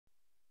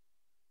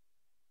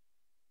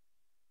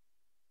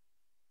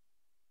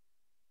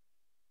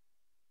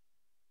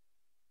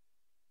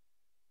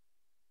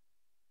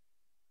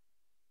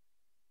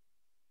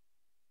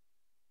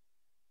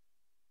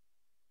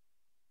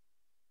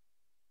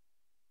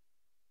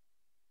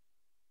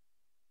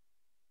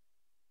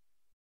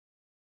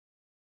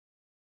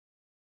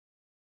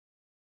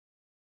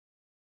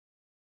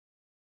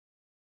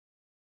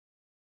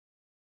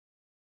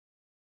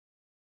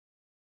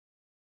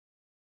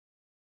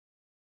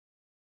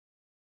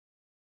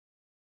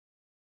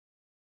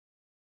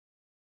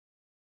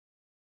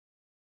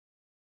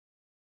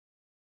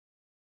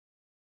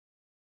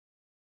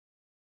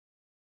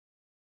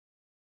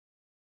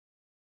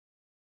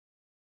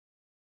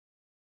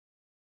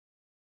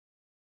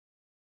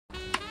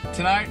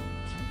Tonight,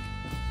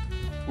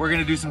 we're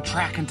gonna do some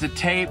tracking to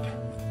tape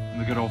on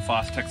the good old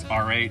Fostex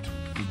R8.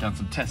 We've done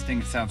some testing,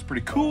 it sounds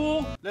pretty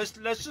cool. Let's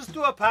just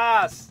do a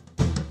pass.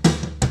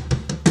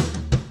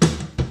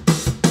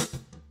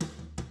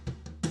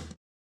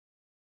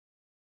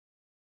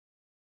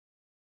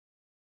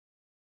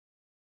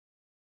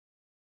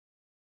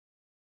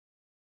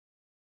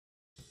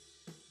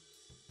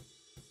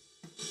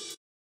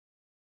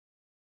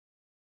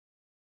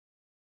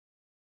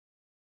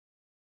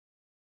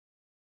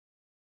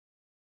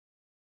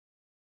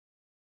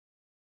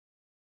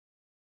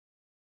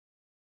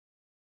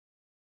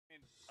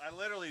 I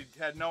literally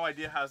had no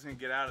idea how I was going to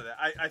get out of that.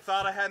 I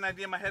thought I had an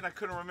idea in my head and I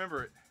couldn't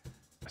remember it.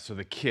 So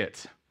the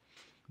kit,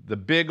 the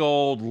big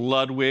old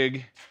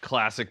Ludwig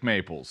classic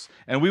maples.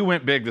 And we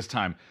went big this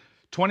time.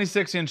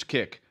 26-inch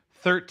kick,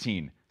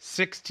 13,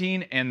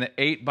 16, and the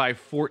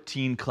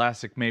 8x14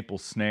 classic maple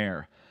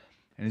snare.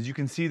 And as you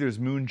can see, there's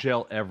moon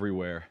gel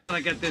everywhere. I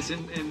get this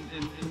in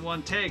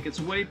one take. It's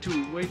way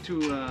too,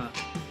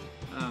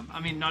 I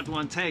mean, not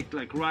one take,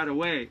 like right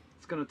away.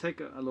 It's gonna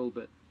take a little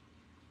bit.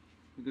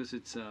 Because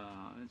it's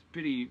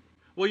pretty.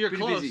 Well, you're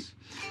pretty close. Busy.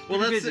 Well,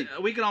 pretty busy.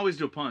 We can always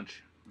do a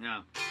punch.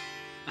 Yeah.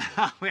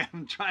 We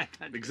haven't tried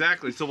that.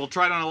 Exactly. So we'll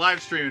try it on a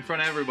live stream in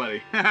front of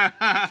everybody.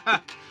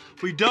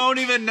 We don't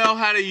even know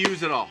how to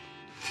use it all.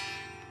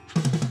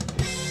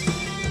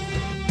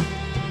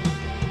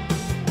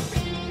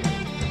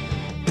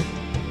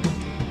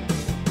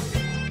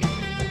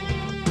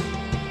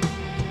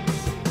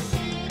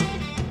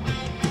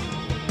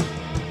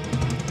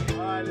 All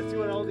right, let's see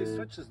what all these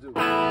switches do.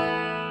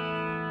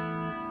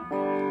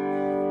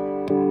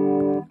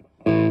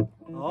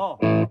 Oh.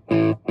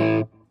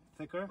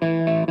 Thicker?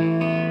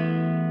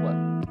 What?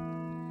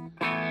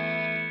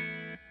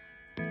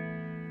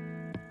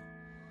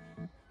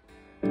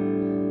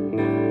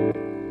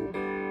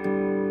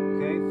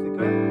 Okay,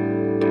 thicker.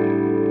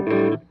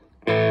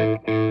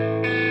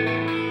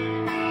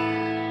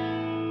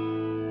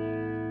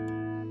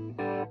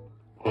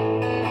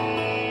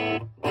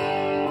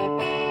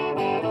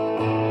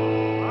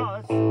 Wow,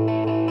 that's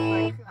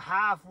like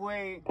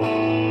halfway.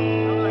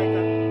 I'm like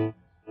at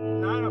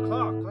 9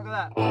 o'clock. Look at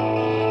that.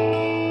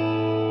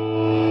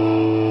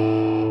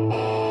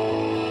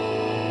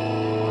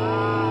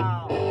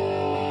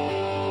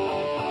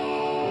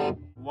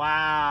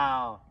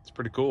 Wow. It's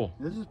pretty cool.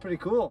 This is pretty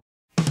cool.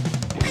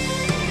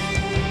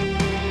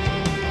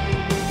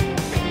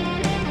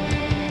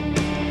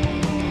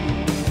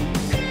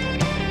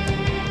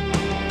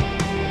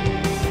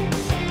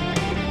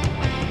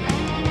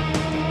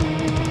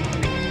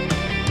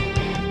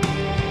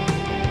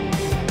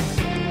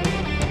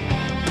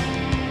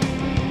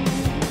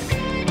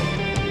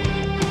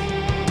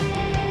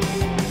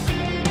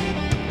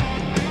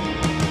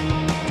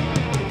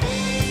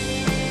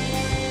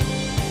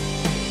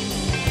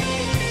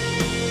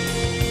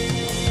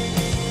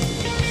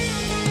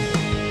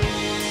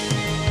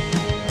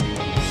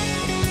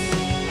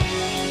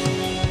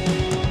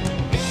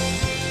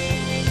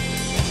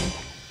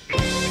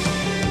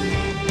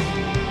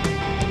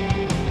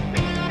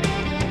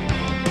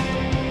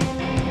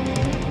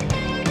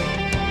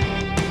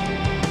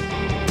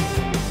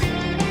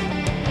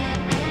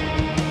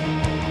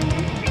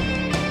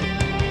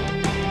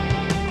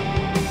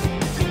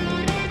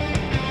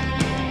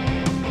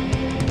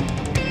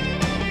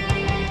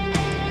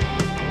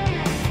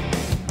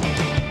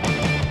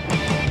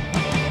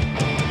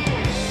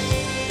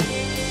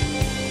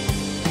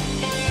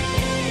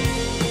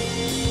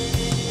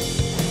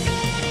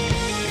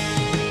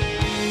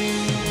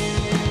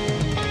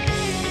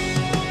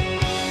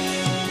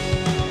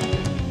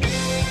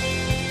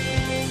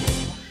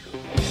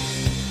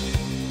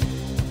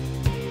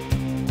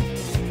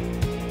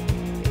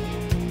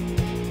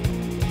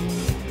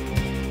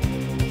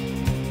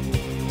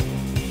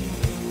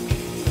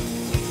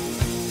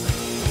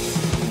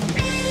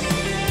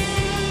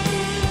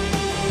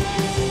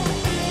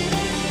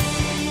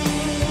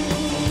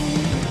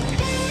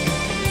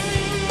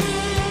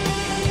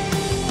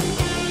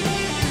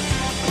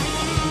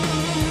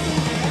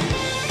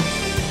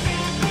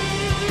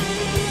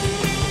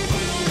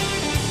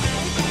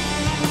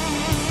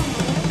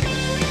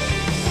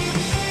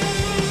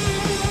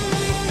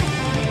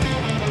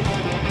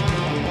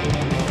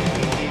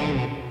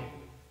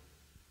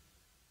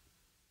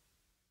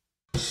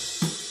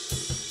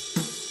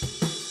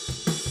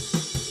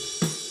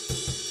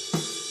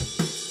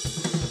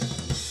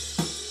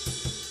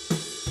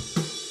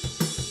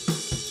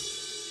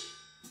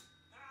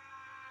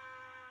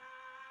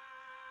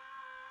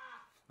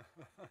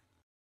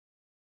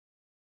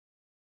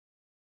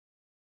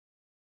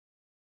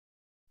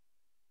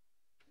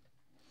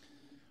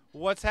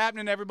 What's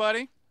happening,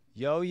 everybody?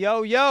 Yo,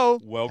 yo, yo.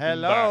 Welcome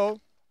Hello.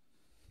 back.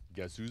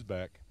 Guess who's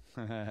back?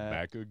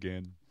 Back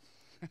again.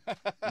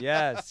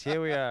 Yes,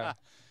 here we are.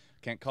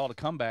 Can't call it a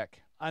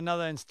comeback.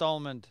 Another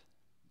installment.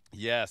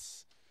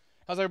 Yes.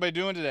 How's everybody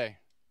doing today?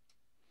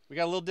 We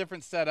got a little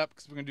different setup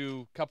because we're going to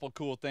do a couple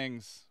cool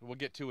things we'll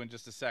get to in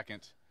just a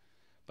second.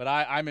 But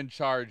I'm in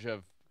charge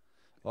of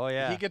Oh,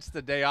 yeah. He gets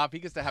the day off. He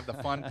gets to have the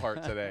fun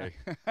part today.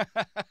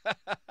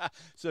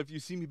 So if you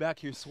see me back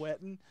here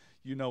sweating,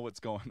 you know what's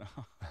going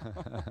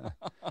on.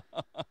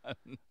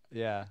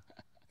 Yeah.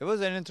 It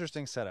was an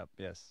interesting setup,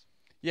 yes.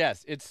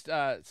 Yes, it's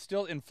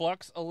still in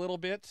flux a little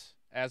bit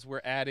as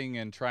we're adding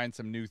and trying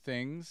some new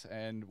things.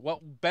 And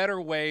what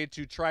better way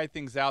to try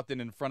things out than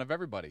in front of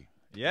everybody?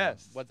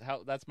 Yes.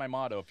 That's my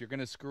motto. If you're going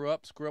to screw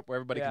up where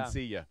everybody can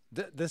see you.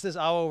 This is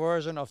our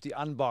version of the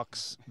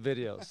unbox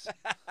videos.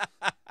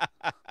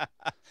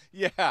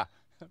 Yeah,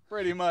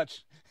 pretty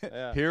much.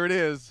 Yeah. Here it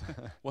is.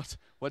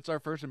 What's our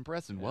first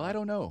impression? Well, I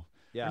don't know.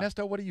 Yeah.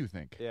 Ernesto, what do you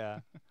think?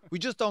 Yeah. We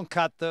just don't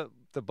cut the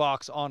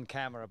box on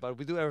camera, but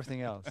we do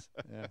everything else.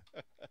 Yeah.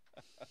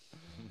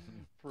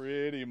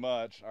 Pretty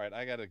much. All right,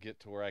 I got to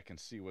get to where I can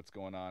see what's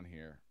going on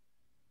here.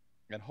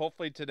 And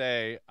hopefully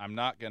today I'm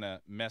not going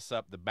to mess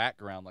up the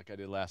background like I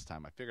did last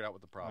time. I figured out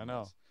what the problem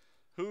is.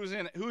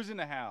 Who's in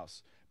the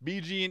house?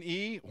 BG and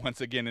E once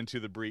again into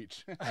the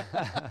breach.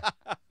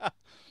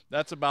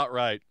 That's about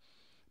right.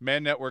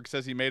 Man Network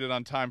says he made it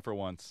on time for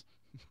once.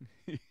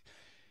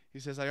 He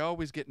says, I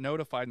always get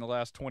notified in the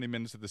last 20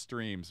 minutes of the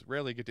streams.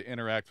 Rarely get to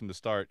interact from the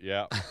start.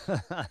 Yeah.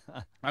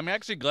 I'm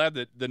actually glad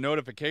that the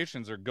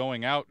notifications are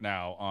going out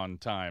now on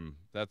time.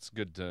 That's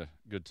good to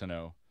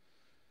know.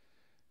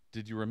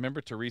 Did you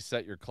remember to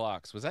reset your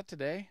clocks? Was that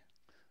today?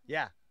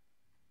 Yeah.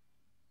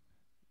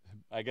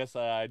 I guess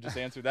I just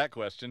answered that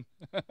question.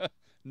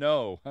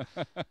 No.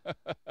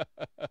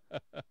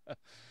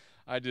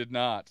 I did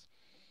not.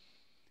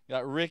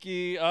 Got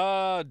Ricky.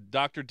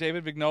 Dr.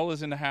 David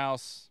Vignola's in the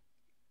house.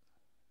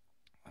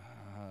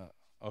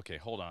 Okay,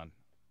 hold on.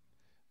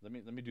 Let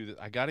me do this.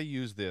 I got to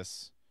use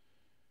this.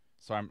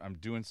 So I'm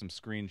doing some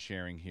screen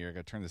sharing here. I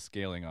got to turn the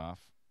scaling off.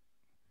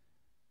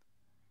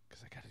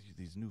 Because I got to do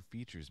these new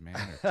features, man.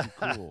 They're too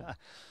cool.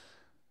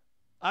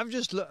 I'm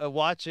just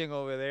watching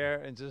over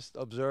there and just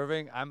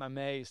observing. I'm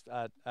amazed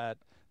at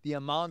the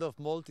amount of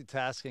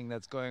multitasking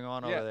that's going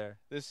on over there.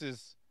 This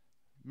is...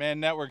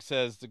 Man Network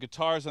says the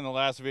guitars in the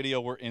last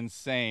video were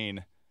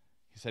insane.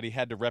 He said he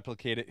had to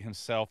replicate it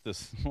himself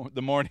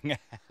the morning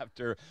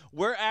after.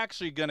 We're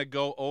actually going to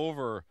go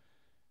over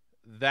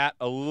that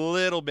a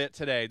little bit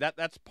today.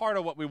 That's part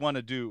of what we want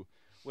to do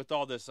with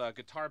all this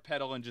guitar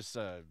pedal and just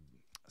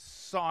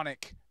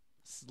sonic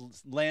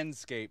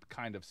landscape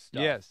kind of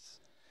stuff.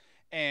 Yes.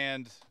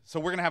 And so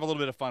we're going to have a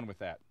little bit of fun with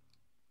that.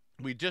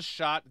 We just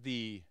shot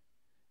the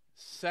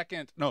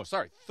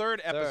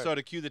third episode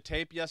of Cue the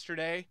Tape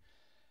yesterday.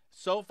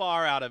 So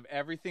far out of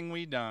everything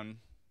we've done,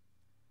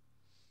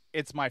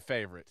 it's my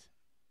favorite.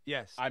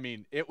 Yes. I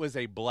mean, it was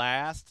a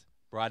blast.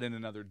 Brought in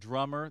another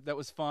drummer that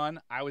was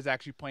fun. I was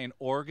actually playing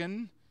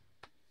organ.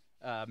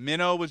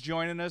 Minnow was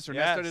joining us.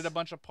 Ernesto did a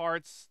bunch of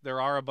parts. There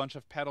are a bunch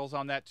of pedals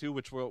on that too,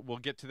 which we'll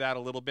get to that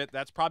a little bit.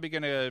 That's probably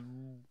going to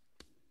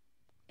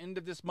end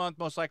of this month,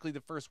 most likely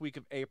the first week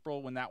of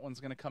April when that one's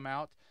going to come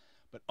out.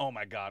 But oh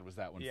my God, was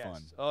that one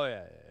fun? Oh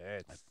yeah,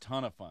 it's a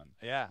ton of fun.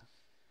 Yeah,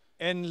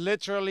 and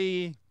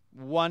literally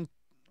one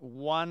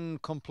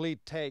complete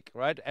take,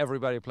 right?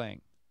 Everybody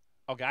playing.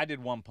 Okay, I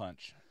did one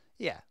punch.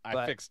 Yeah,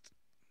 I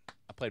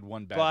played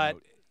one bad but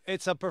note.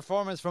 It's a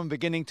performance from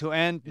beginning to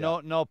end. Yeah.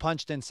 No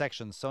punched in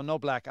sections, so no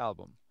Black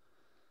Album.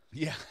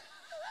 Yeah.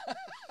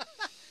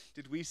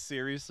 Did we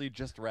seriously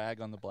just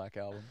rag on the Black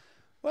Album?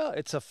 Well,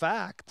 it's a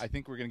fact. I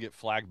think we're gonna get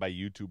flagged by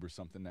YouTube or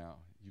something now.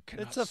 You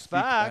cannot It's a speak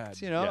fact.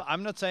 bad. You know, Yeah.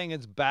 I'm not saying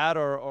it's bad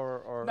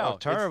or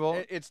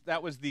terrible. It's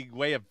that was the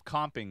way of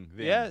comping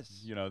then.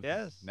 Yes. You know.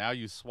 Yes. Now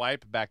you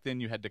swipe. Back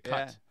then you had to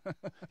cut.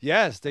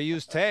 Yes, they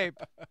used tape.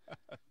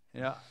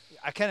 You know,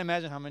 I can't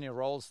imagine how many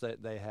rolls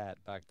that they had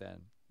back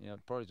then. You know,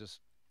 probably just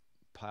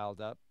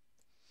piled up.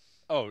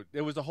 Oh,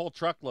 it was a whole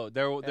truckload.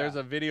 There's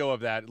a video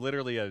of that.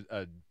 Literally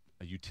a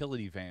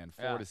utility van,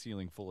 floor to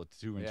ceiling, full of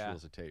 2-inch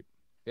reels of tape.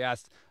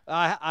 Yes,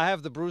 I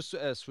have the Bruce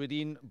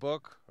Swedien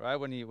book, right?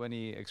 When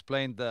he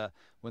explained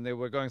when they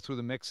were going through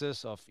the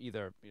mixes of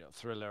either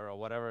Thriller or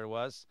whatever it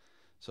was.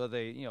 So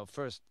they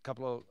first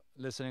couple of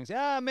listenings,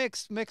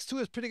 mix 2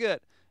 is pretty good,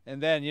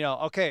 and then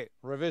okay,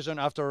 revision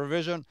after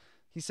revision.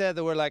 He said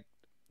there were like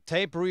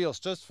tape reels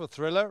just for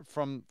Thriller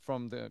from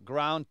the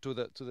ground to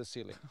the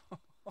ceiling,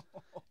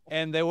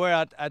 and they were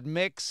at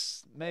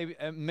mix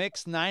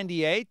mix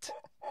 98.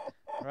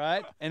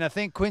 Right? And I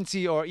think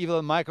Quincy or Evil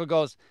Michael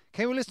goes,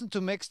 can we listen to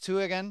Mix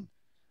 2 again?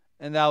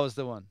 And that was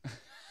the one.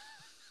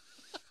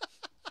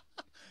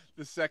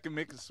 The second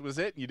mix was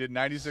it. You did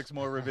 96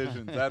 more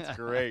revisions. That's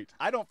great.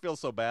 I don't feel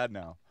so bad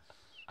now.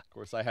 Of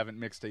course, I haven't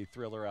mixed a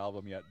Thriller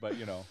album yet, but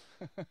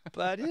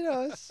But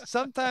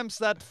sometimes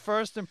that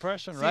first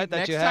impression, right? That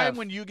next you have. time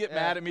when you get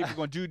mad at me for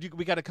going, dude,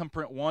 we got to come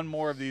print one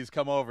more of these.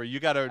 Come over. You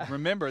got to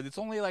remember, it's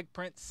only like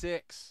print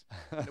 6.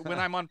 When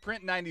I'm on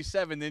print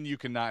 97, then you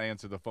cannot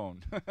answer the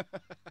phone.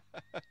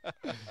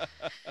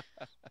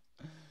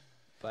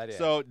 But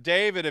So,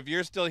 David, if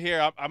you're still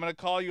here, I'm going to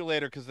call you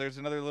later because there's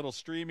another little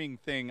streaming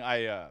thing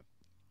I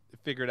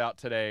figured out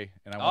today,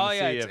 and I want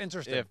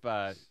to see if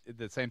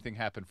the same thing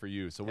happened for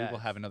you. So we will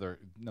have another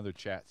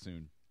chat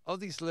soon. All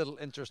these little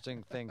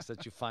interesting things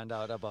that you find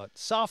out about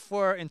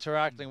software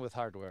interacting with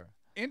hardware.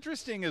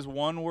 Interesting is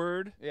one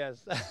word.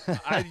 Yes.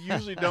 I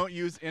usually don't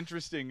use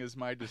interesting as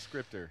my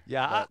descriptor.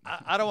 Yeah,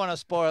 but- I don't want to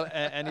spoil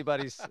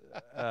anybody's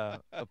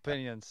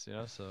opinions, you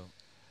know. So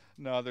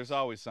No, there's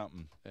always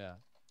something. yeah.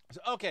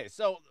 Okay,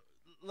 so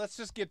let's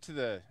just get to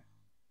the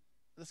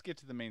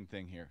main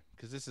thing here,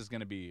 because this is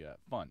going to be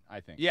fun, I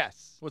think.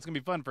 Yes. What's going to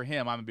be fun for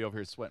him, I'm going to be over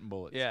here sweating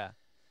bullets. Yeah.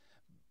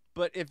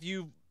 But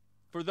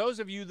for those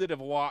of you that have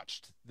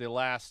watched the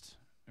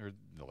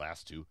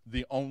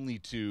only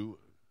two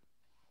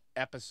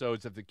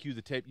episodes of the Cue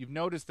the Tape, you've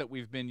noticed that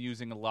we've been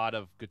using a lot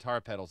of guitar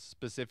pedals,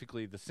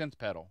 specifically the synth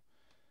pedal,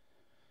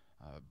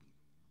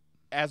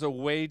 as a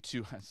way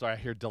to. Sorry, I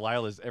hear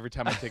Delilah's every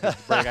time I take a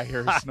break. I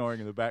hear her snoring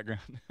in the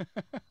background.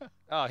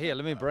 Oh, here,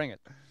 let me bring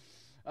it.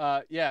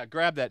 Yeah,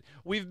 grab that.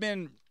 We've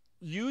been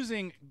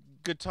using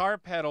guitar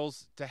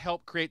pedals to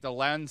help create the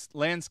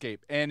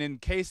landscape. And in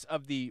case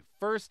of the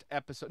first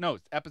episode, no,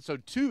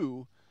 episode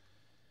 2,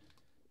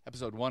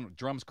 episode 1,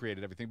 drums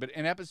created everything. But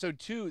in episode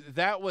 2,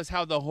 that was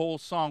how the whole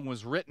song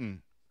was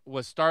written,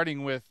 was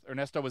starting with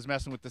Ernesto was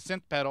messing with the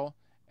synth pedal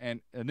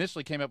and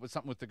initially came up with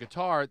something with the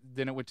guitar,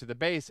 then it went to the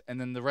bass,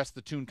 and then the rest of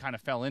the tune kind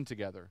of fell in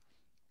together.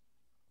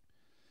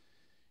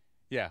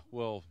 Yeah,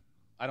 well,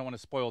 I don't want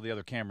to spoil the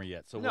other camera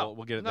yet, so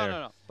we'll get it there.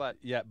 No. But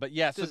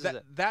yeah. So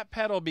that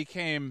pedal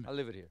became I'll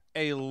leave it here.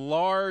 a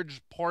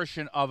large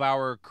portion of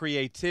our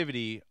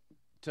creativity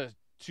to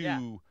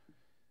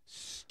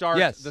start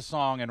the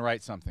song and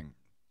write something.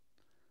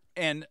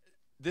 And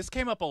this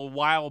came up a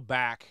while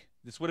back.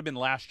 This would have been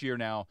last year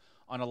now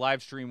on a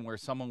live stream where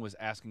someone was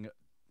asking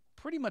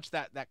pretty much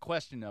that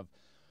question of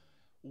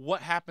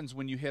what happens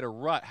when you hit a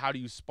rut? How do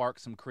you spark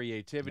some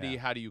creativity? Yeah.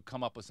 How do you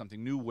come up with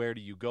something new? Where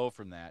do you go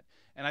from that?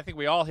 And I think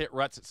we all hit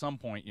ruts at some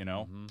point, you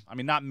know. Mm-hmm. I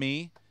mean, not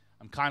me.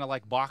 I'm kind of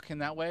like Bach in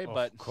that way,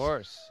 but Of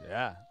course,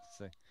 yeah.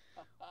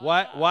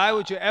 Why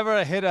would you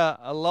ever hit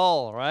a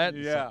lull, right?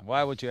 Yeah. So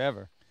why would you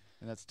ever?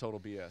 and that's total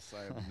BS.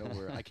 I have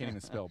nowhere. I can't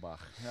even spell Bach.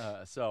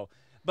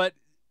 But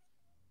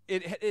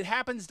it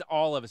happens to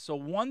all of us. So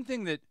one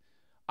thing that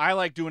I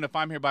like doing if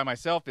I'm here by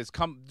myself is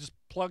just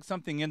plug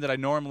something in that I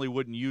normally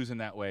wouldn't use in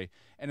that way.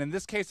 And in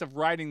this case of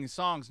writing these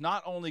songs,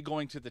 not only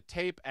going to the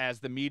tape as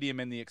the medium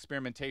and the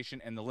experimentation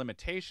and the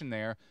limitation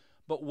there,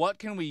 but what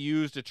can we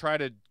use to try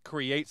to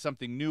create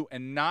something new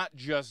and not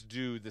just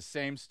do the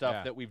same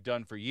stuff that we've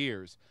done for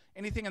years.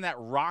 Anything in that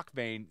rock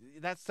vein,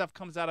 that stuff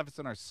comes out of us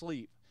in our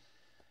sleep.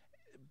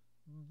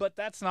 But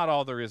that's not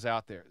all there is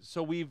out there.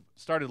 So we've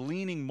started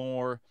leaning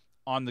more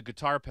on the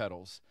guitar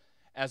pedals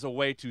as a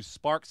way to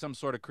spark some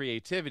sort of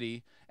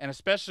creativity, and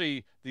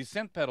especially these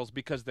synth pedals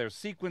because there's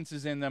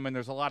sequences in them and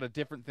there's a lot of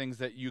different things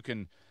that you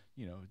can,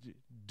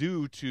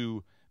 do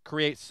to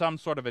create some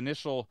sort of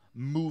initial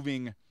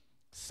moving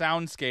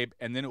soundscape,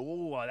 and then,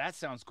 oh, that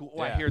sounds cool.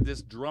 Oh, I hear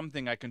this drum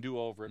thing I can do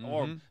over it.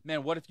 Or,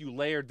 man, what if you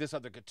layered this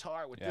other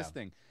guitar with this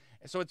thing?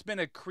 So it's been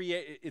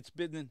it's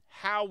been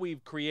how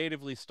we've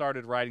creatively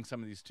started writing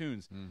some of these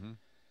tunes.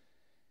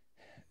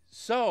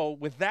 So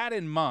with that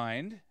in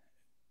mind,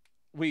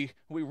 we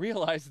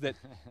realized that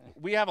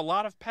we have a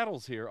lot of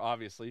pedals here,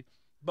 obviously,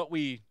 but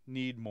we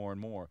need more and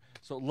more.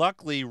 So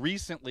luckily,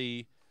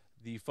 recently,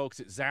 the folks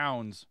at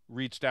zZounds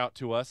reached out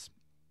to us,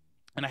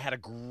 and I had a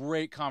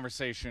great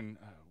conversation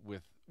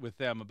with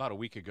them about a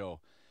week ago.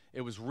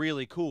 It was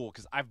really cool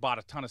because I've bought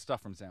a ton of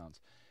stuff from zZounds.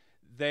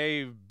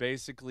 They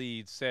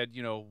basically said,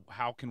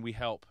 how can we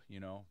help?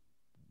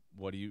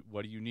 What do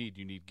you need?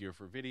 You need gear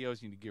for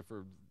videos. You need gear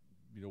for,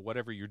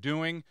 whatever you're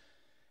doing.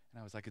 And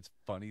I was like, it's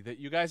funny that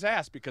you guys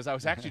asked because I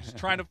was actually just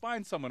trying to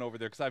find someone over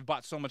there because I've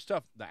bought so much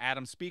stuff. The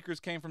Atom speakers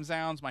came from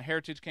zZounds. My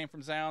Heritage came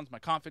from zZounds. My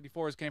Comp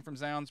 54s came from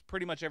zZounds.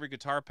 Pretty much every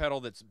guitar pedal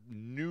that's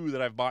new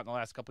that I've bought in the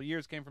last couple of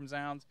years came from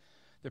zZounds.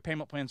 Their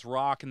payment plans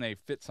rock, and they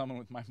fit someone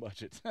with my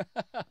budget.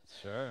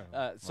 Sure.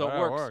 So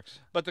it works.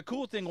 But the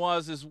cool thing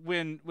is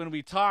when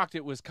we talked,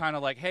 it was kind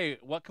of like, hey,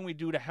 what can we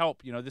do to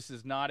help? This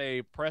is not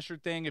a pressure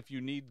thing. If you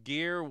need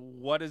gear,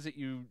 what is it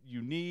you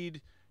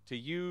need to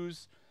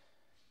use?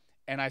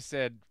 And I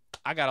said,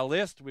 I got a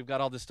list. We've got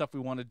all this stuff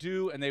we want to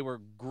do, and they were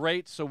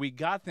great. So we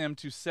got them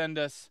to send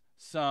us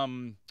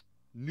some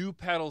new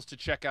pedals to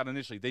check out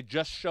initially. They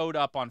just showed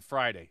up on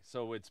Friday,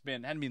 so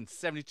hadn't been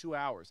 72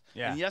 hours.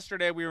 Yeah. And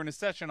yesterday we were in a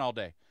session all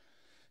day,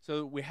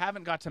 so we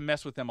haven't got to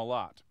mess with them a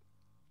lot,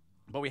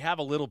 but we have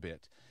a little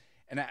bit.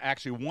 And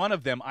actually, one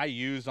of them I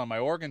used on my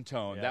organ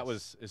tone. Yes. That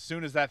was as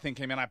soon as that thing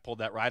came in, I pulled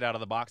that right out of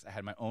the box. I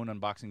had my own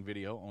unboxing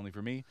video only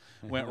for me.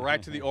 Went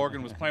right to the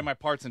organ, was playing my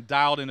parts, and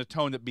dialed in a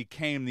tone that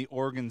became the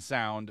organ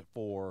sound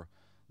for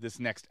this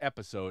next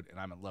episode.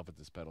 And I'm in love with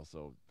this pedal,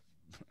 so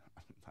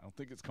I don't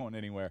think it's going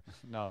anywhere.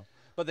 No.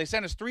 But they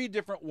sent us 3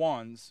 different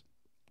ones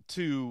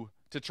to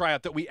try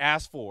out that we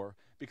asked for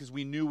because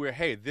we knew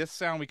hey, this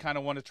sound we kind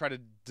of want to try to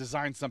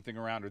design something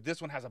around, or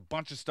this one has a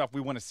bunch of stuff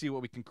we want to see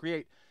what we can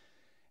create.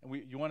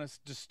 And you want us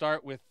to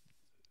start with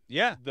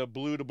the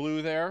blue to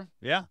blue there?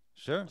 Yeah,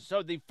 sure.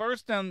 So the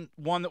first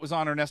one that was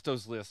on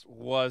Ernesto's list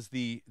was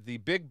the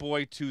big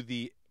boy to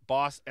the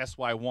Boss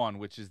SY1,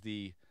 which is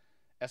the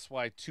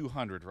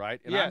SY200,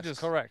 right? And yes,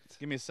 correct.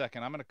 Give me a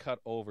second. I'm going to cut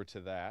over to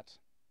that.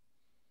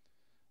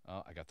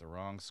 Oh, I got the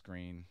wrong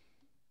screen.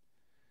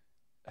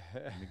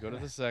 Let me go to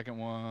the second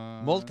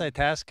one.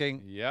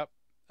 Multitasking. Yep.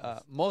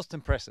 Most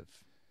impressive.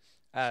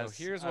 As,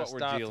 so here's what we're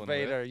Darth dealing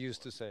Vader with.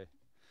 used to say.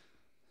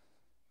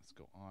 Let's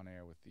go on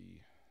air with the.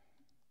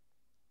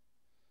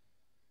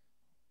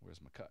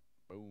 Where's my cut?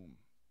 Boom.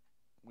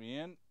 We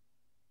in?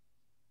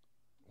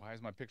 Why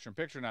is my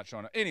picture-in-picture not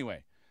showing up?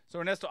 Anyway, so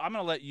Ernesto, I'm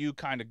going to let you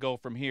kind of go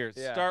from here.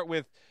 Yeah. Start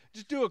with,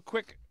 just do a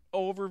quick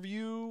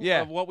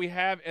overview of what we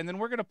have, and then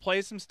we're going to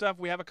play some stuff.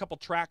 We have a couple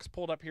tracks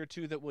pulled up here,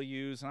 too, that we'll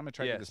use, and I'm going to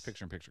try to get this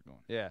picture-in-picture going.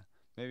 Yeah.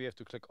 Maybe you have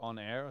to click on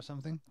air or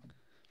something.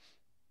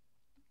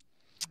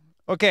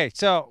 Okay,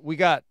 so we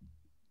got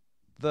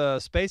the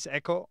Space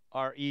Echo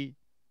RE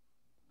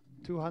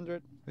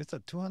 200. It's a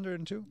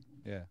 202?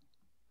 Yeah.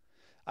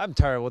 I'm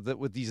tired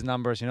with these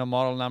numbers,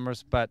 model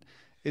numbers, but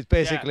it's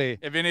basically...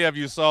 Yeah. If any of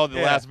you saw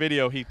the last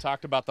video, he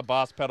talked about the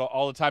Boss pedal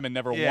all the time and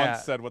never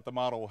once said what the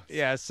model was.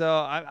 Yeah,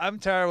 so I'm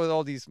tired with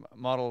all these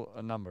model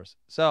numbers.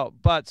 So,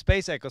 but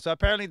Space Echo. So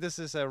apparently this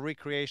is a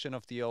recreation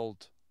of the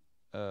old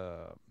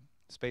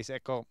Space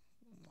Echo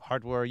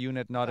hardware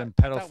unit, not in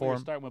pedal form. We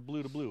were starting with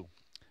blue to blue.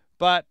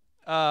 But,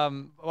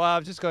 well,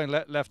 I'm just going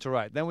left to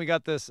right. Then we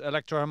got this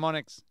Electro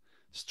Harmonics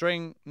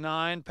string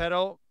 9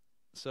 pedal.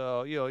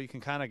 So, you can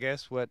kind of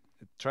guess what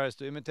it tries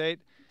to imitate.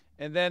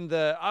 And then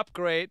the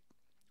upgrade,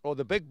 or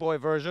the big boy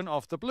version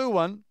of the blue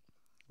one,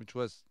 which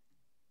was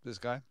this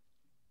guy.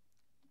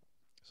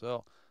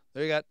 So,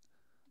 there you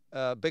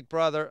got Big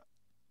Brother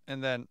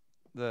and then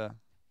the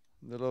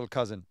little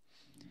cousin.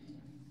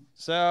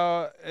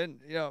 So, and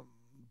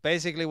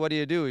basically what do?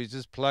 You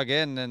just plug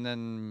in and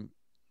then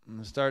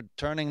start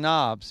turning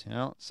knobs,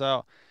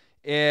 So,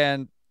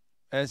 and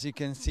as you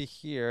can see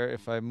here,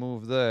 if I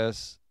move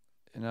this,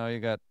 you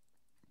got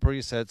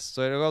presets.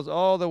 So it goes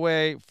all the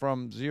way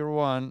from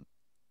 01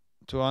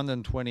 to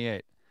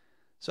 128.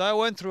 So I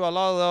went through a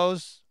lot of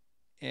those,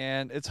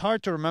 and it's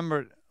hard to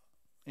remember,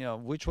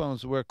 which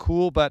ones were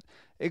cool, but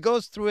it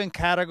goes through in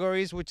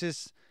categories, which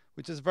is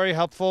very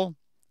helpful.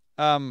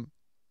 Oh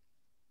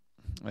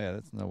yeah,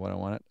 that's not what I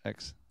wanted.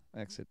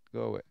 Exit,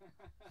 go away.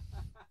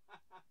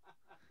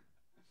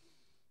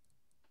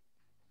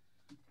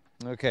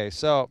 Okay,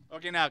 so...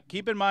 Okay, now,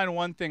 keep in mind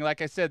one thing. Like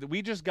I said,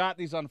 we just got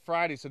these on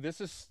Friday, so this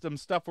is some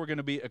stuff we're going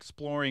to be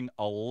exploring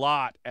a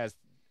lot as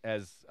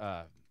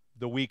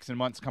the weeks and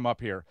months come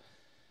up here.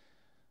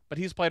 But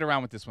he's played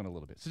around with this one a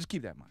little bit, so just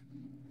keep that in mind.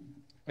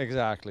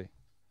 Exactly.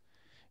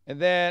 And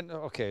then,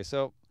 okay,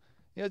 so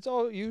it's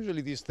all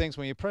usually these things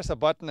when you press a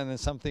button and then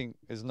something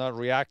is not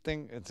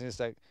reacting. It's just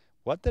like,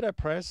 what did I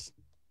press?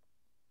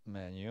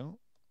 Menu.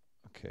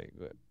 Okay,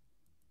 good.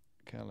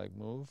 Kind of like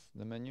move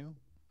the menu.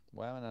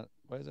 Why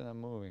is it not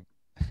moving?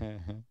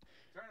 Turn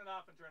it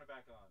off and turn it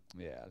back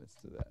on. Yeah, let's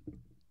do that.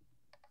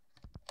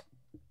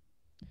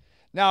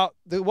 Now,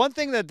 the one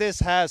thing that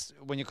this has,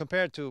 when you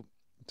compare it to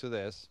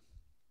this,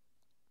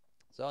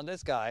 so on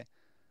this guy,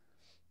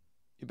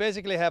 you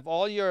basically have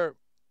all your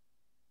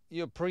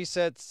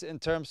presets in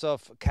terms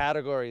of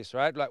categories,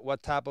 right? Like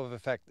what type of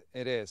effect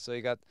it is. So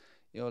you got,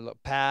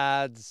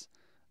 pads,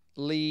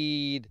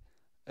 lead,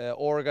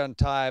 organ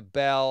type,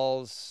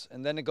 bells,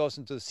 and then it goes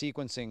into the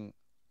sequencing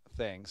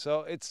thing.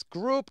 So it's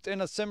grouped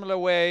in a similar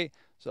way.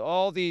 So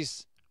all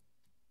these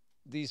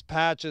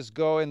patches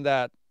go in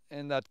that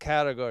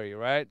category,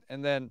 right?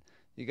 And then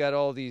you got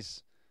all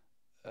these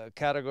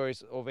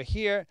categories over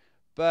here,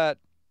 but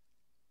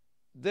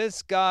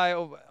this guy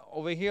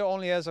over here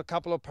only has a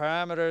couple of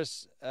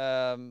parameters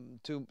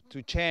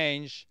to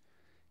change,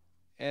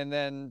 and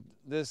then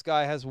this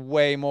guy has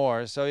way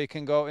more. So you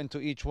can go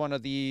into each one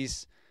of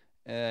these,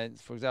 and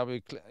for example,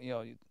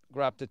 you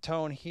grab the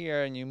tone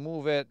here and you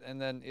move it, and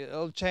then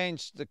it'll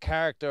change the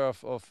character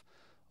of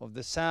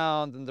the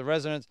sound and the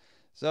resonance.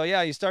 So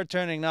yeah, you start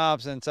turning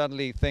knobs and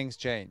suddenly things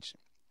change.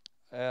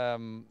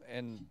 And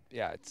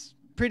yeah, it's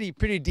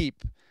pretty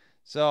deep.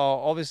 So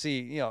obviously,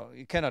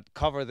 you cannot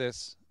cover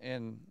this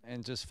in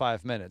just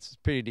 5 minutes. It's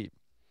pretty deep.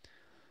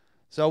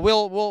 So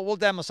we'll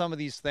demo some of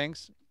these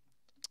things.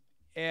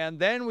 And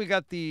then we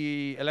got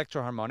the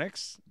Electro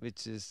Harmonics,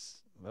 which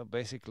is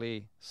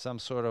basically some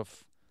sort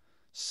of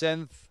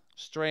synth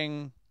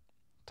string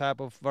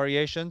type of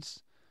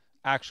variations.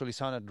 Actually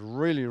sounded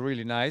really,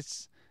 really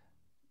nice.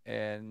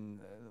 And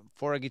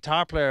for a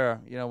guitar player,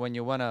 when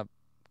you want to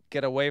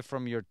get away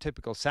from your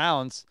typical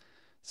sounds,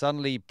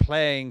 suddenly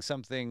playing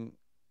something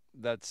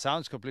that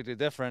sounds completely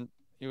different,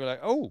 you're like,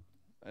 oh,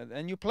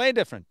 and you play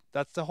different.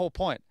 That's the whole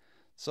point.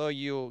 So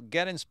you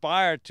get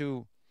inspired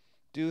to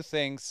do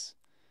things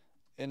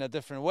in a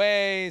different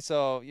way.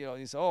 So,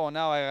 you say, oh,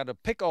 now I got to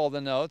pick all the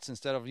notes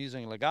instead of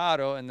using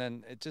legato, and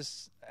then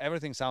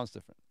everything sounds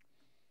different.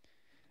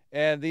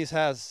 And these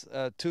has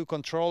 2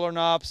 controller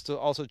knobs to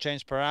also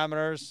change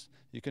parameters.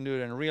 You can do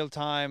it in real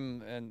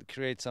time and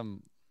create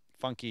some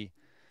funky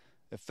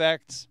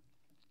effects.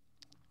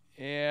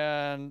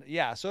 And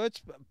yeah, so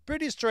it's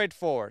pretty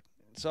straightforward.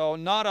 So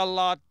not a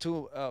lot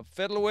to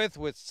fiddle with,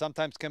 which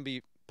sometimes can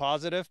be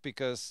positive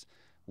because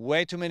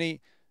way too many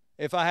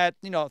if I had,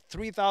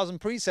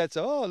 3,000 presets,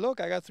 oh, look,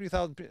 I got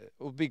 3,000, it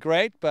would be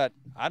great, but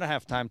I don't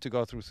have time to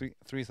go through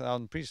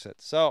 3,000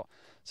 presets. So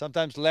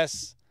sometimes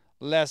less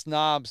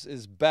knobs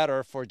is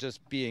better for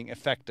just being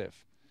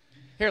effective.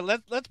 Here,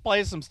 let's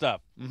play some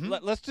stuff.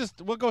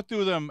 Mm-hmm. We'll go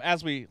through them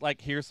as we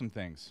hear some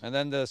things. And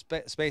then the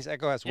Space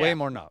Echo has way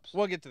more knobs.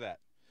 We'll get to that.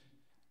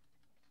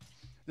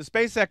 The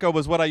Space Echo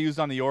was what I used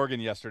on the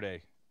organ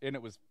yesterday, and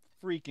it was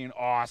freaking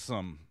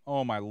awesome.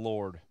 Oh my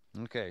Lord.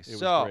 Okay,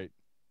 It was great.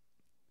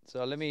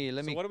 So let me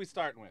So what are we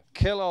starting with?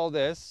 kill all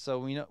this so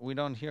we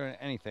don't hear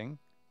anything.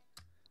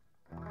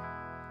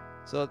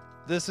 So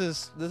this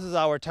is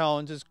our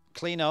tone, just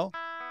cleano.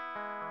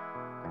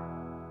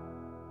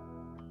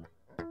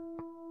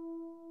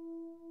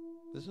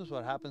 This is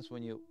what happens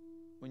when you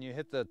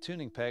hit the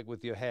tuning peg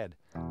with your head.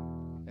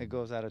 It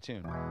goes out of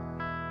tune.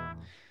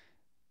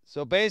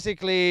 So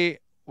basically,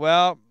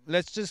 well,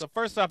 let's just... So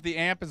first off, the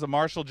amp is a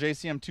Marshall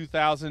JCM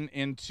 2000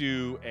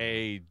 into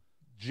a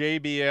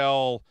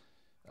JBL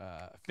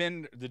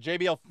the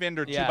JBL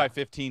Fender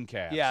 2x15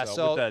 cab. Yeah,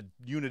 so with a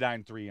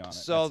Unidyne 3 on it.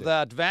 So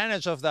the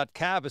advantage of that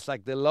cab is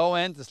like the low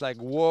end is like,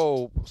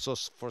 whoa. So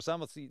for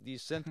some of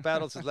these synth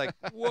pedals, it's like,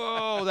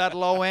 whoa, that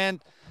low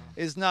end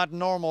is not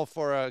normal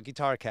for a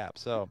guitar cab.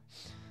 So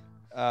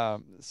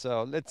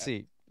let's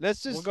see.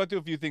 We'll go through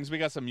a few things. We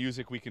got some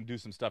music we can do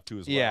some stuff to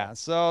as well. Yeah,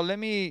 so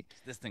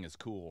This thing is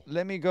cool.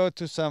 Let me go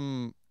to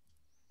some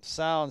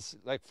sounds.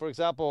 Like, for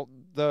example,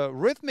 the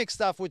rhythmic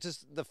stuff, which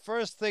is the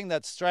first thing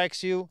that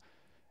strikes you.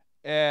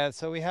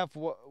 So we have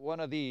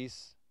one of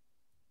these.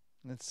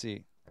 Let's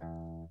see.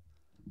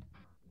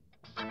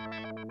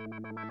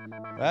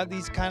 Well,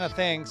 these kind of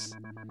things.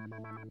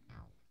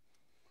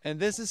 And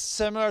this is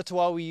similar to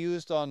what we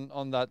used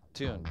on that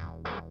tune.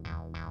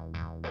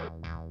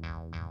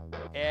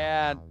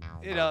 And,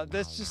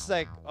 that's just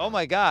like, oh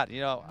my God,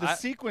 The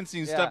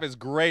sequencing stuff is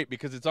great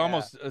because it's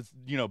almost,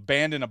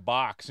 band in a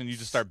box and you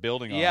just start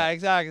building on it. Yeah,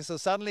 exactly. So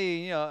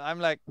suddenly, I'm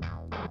like,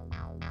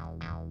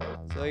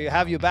 so you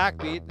have your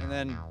backbeat and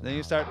then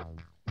you start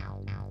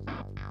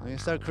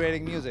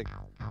creating music.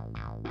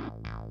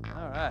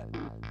 All right.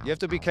 You have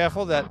to be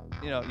careful that,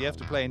 you have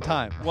to play in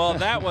time. Well,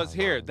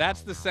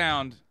 that's the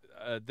sound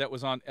that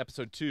was on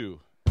episode 2.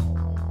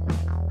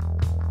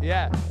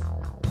 Yeah.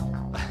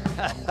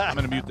 I'm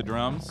going to mute the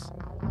drums.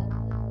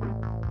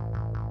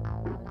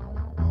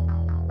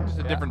 Just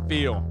a different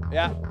feel.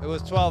 Yeah, it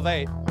was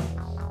 12/8.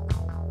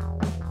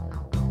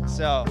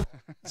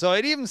 So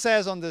it even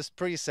says on this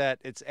preset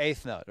it's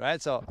 8th note,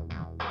 right? So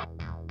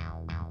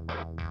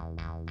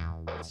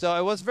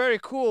it was very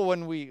cool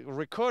when we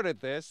recorded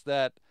this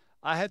that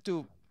I had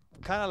to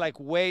kind of like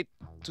wait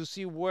to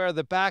see where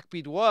the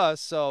backbeat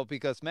was. So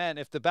because, man,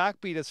 if the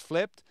backbeat is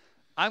flipped,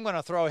 I'm going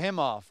to throw him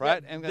off,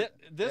 right? Yeah,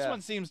 this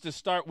one seems to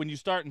start, when you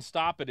start and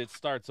stop it, it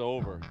starts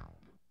over.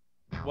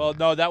 Well,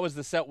 no, that was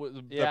the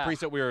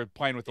preset we were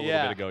playing with a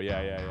little bit ago.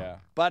 Yeah.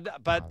 But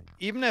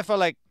even if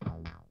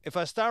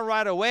I start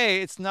right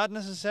away, it's not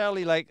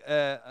necessarily like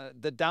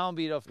the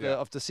downbeat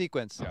of the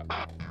sequence.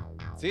 Yeah.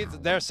 See,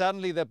 there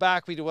suddenly the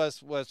backbeat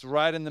was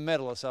right in the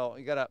middle, so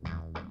you gotta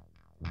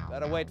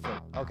wait for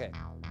it. Okay.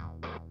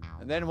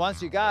 And then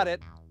once you got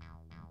it.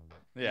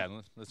 Yeah,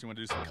 unless you want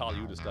to do some Call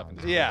Uta stuff.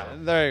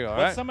 There you go.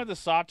 But right? some of the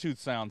sawtooth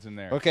sounds in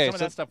there. Okay, some of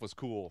that stuff was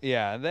cool.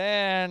 Yeah.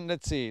 Then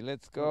let's see.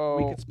 Let's go.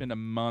 We could spend a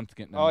month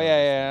getting. Oh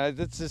yeah.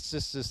 This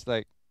is just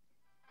like.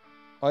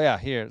 Oh yeah,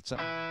 here. It's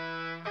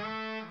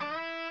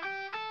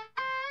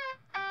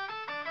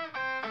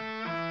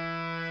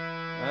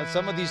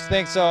some of these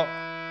things. So.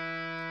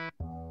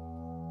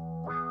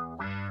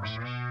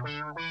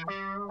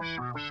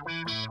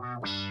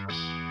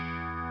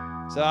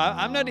 So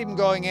I'm not even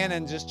going in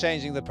and just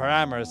changing the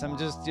parameters. I'm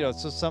just,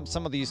 so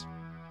some of these.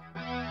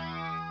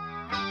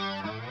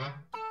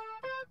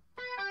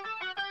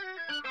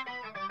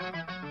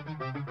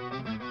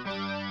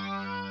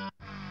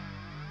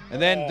 And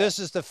then this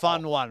is the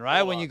fun one,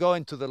 right? When you go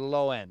into the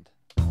low end.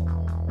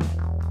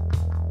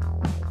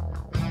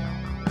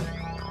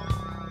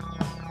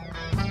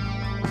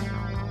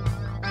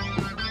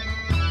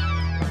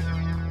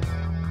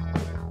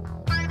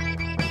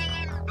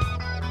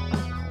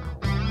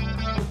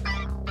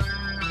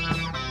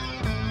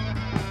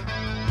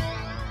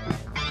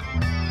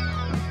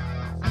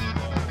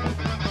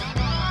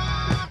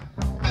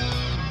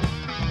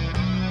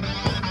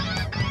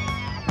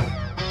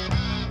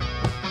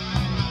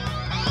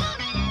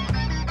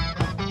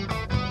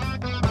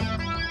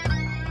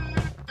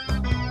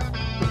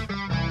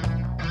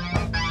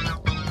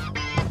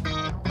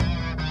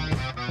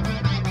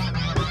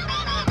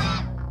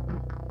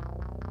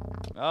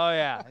 Oh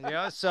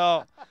yeah,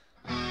 so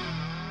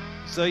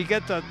you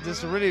get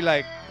this really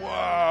like,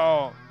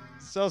 whoa.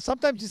 So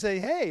sometimes you say,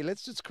 hey,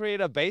 let's just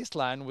create a bass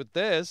line with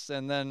this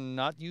and then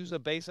not use a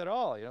bass at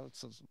all.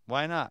 So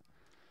why not?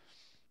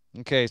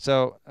 Okay,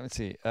 so let's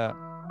see.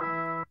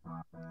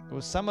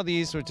 Some of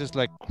these were just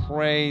like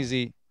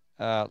crazy.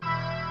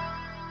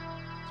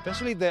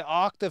 Especially the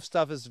octave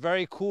stuff is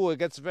very cool. It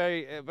gets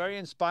very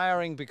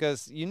inspiring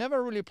because you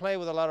never really play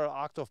with a lot of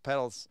octave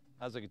pedals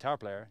as a guitar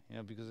player, you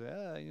know, because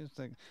you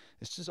think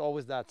it's just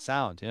always that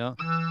sound, you know.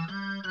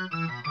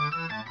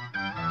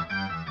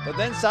 But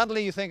then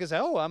suddenly you think,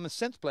 oh, I'm a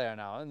synth player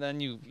now, and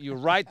then you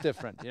write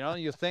different, you know.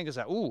 You think it's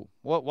like, ooh,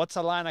 what's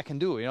a line I can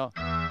do, you know.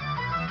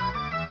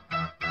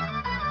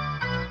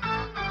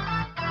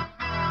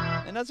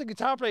 And as a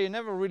guitar player, you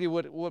never really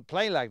would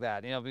play like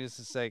that, you know, because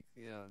it's like,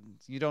 you know,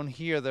 you don't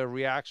hear the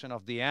reaction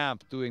of the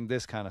amp doing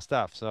this kind of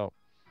stuff. So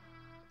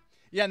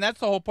Yeah, and that's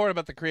the whole part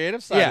about the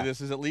creative side of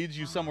this, is it leads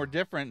you somewhere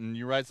different and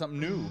you write something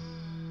new.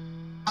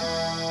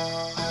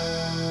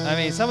 I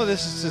mean, some of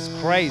this is just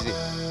crazy.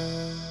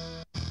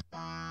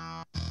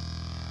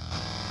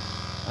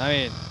 I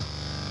mean,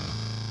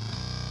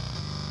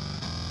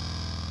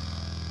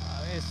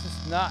 it's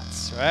just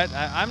nuts, right?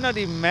 I'm not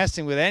even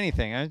messing with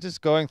anything. I'm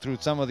just going through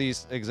some of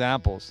these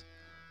examples.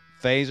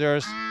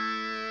 Phasers.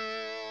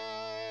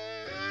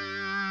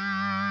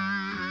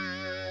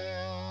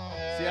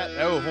 See,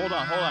 oh, hold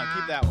on.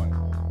 Keep that one.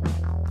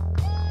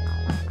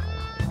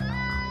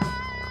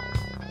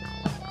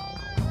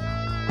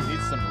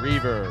 Needs some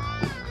reverb.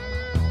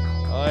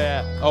 Oh,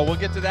 yeah. Oh, we'll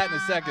get to that in a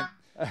second.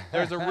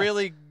 There's a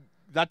really,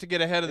 not to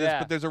get ahead of this,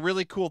 but there's a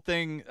really cool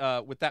thing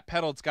with that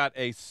pedal. It's got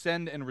a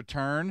send and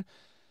return.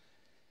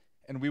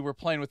 And we were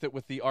playing with it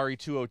with the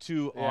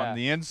RE202 on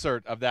the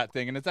insert of that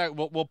thing. And it's that,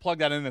 we'll plug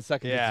that in a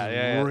second.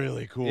 Yeah,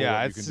 really cool yeah,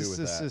 what you it's can do with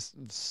just,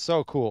 that. It's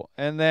so cool.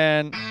 And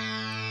then,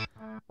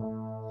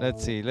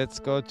 let's see. Let's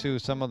go to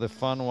some of the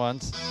fun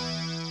ones.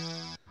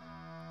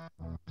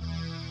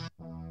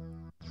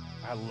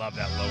 I love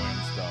that low end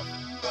stuff.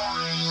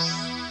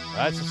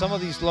 Right, so some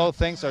of these low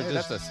things are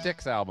just... That's a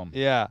Styx album.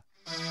 Yeah.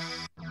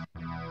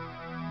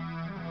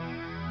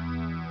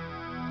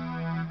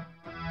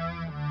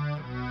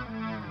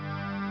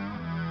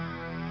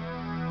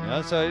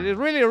 Yeah, so it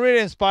really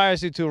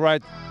inspires you to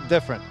write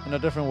different, in a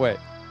different way.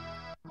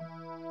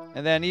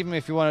 And then even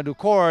if you want to do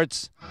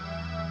chords,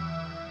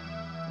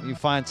 you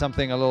find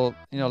something a little,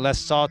 you know, less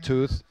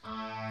sawtooth.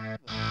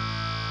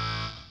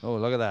 Oh,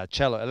 look at that,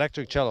 cello,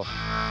 electric cello.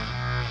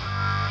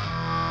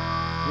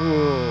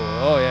 Ooh,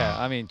 oh yeah,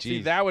 I mean, geez.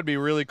 See, that would be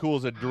really cool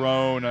as a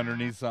drone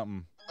underneath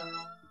something.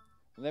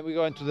 And then we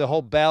go into the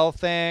whole bell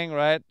thing,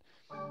 right?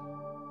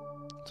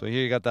 So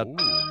here you got that. Ooh.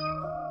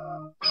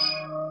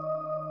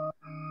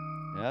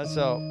 Yeah,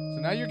 so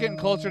now you're getting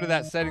closer to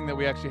that setting that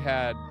we actually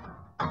had.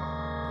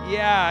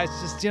 Yeah,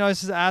 it's just, you know, it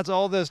just adds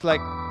all this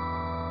like,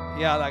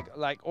 yeah,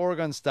 like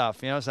organ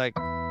stuff, you know, it's like.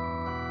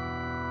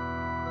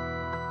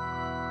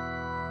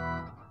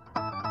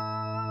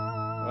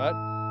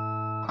 Right?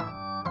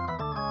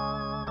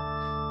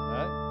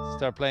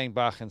 Start playing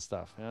Bach and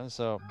stuff, you know,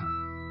 so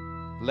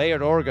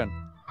layered organ.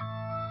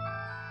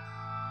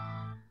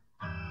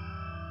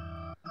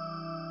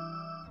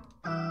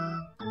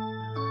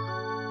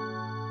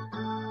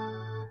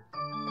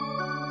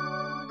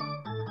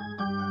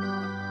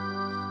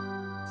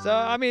 So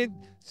I mean,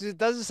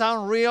 does it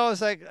sound real?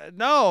 It's like,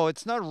 no,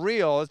 it's not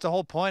real. It's the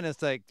whole point.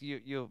 It's like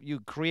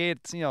you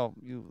create, you know,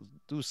 you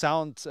do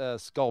sound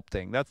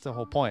sculpting. That's the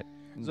whole point.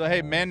 So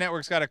hey, Man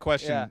Network's got a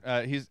question.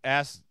 Yeah. He's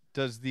asked,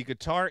 does the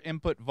guitar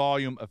input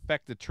volume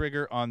affect the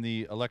trigger on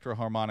the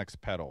Electro-Harmonix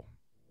pedal?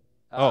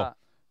 We'll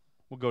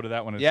go to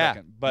that one in a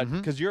second. But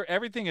because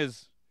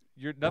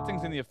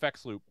nothing's in the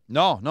effects loop.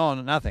 No,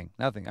 nothing.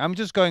 I'm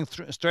just going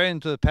straight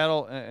into the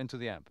pedal, into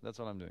the amp. That's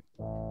what I'm doing.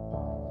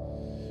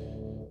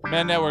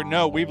 Man Network,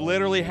 no, we've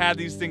literally had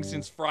these things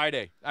since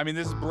Friday. I mean,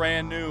 this is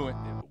brand new.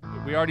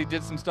 We already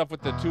did some stuff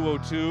with the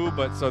 202,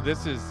 but so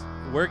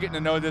we're getting to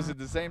know this at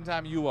the same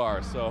time you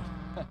are. So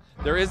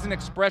there is an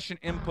expression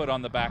input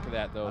on the back of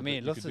that, though. I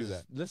mean,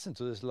 listen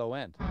to this low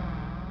end.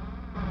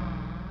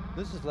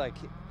 This is like,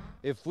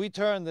 if we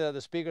turn the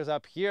speakers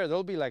up here,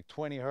 there'll be like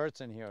 20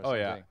 hertz in here or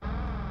something. Yeah.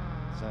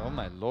 So, oh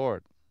my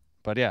Lord.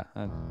 But yeah.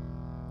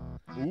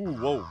 Ooh,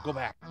 whoa, go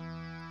back.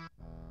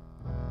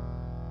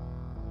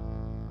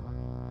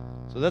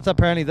 So that's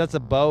a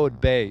bowed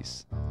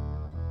bass.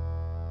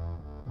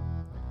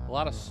 A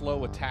lot of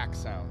slow attack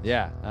sounds.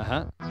 Yeah,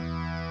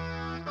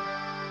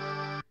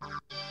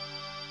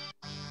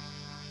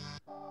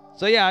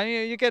 So yeah,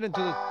 you get into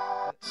the...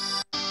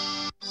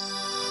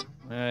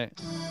 All right.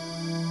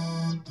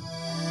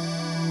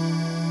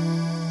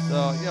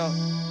 So, you know...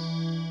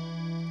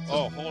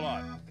 Oh, hold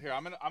on. Here,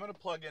 I'm gonna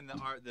plug in the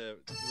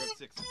Rev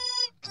 6.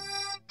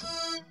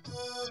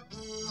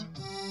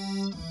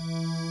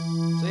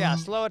 So yeah,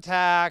 slow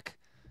attack.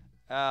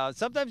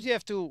 Sometimes you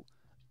have to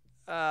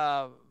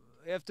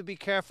be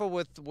careful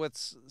with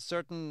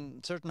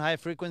certain high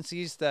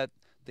frequencies that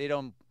they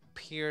don't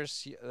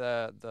pierce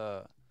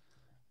the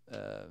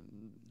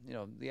you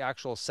know, the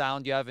actual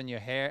sound you have in your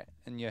head.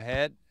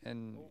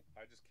 And oh,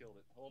 I just killed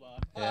it. Hold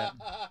on. Yeah.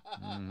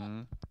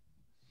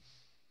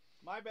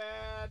 My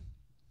bad.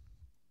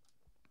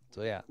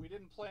 So yeah. We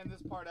didn't plan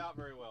this part out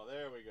very well.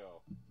 There we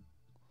go.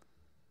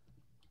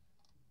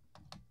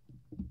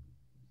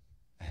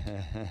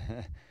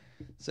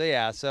 So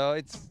yeah, so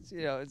it's,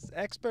 you know, it's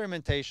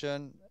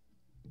experimentation.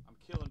 I'm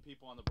killing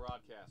people on the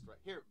broadcast right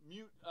here.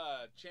 Mute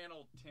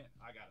channel 10.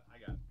 I got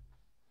it.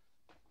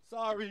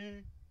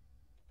 Sorry.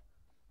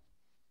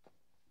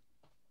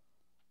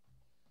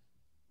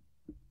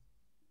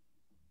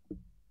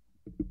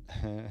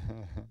 That's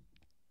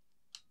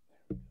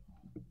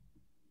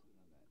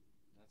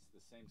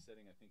the same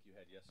setting I think you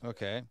had yesterday.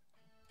 Okay.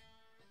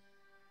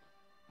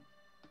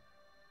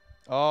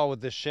 Oh,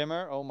 with the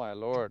shimmer? Oh my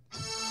lord.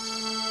 So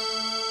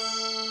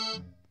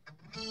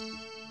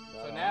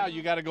now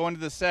you got to go into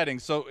the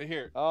settings. So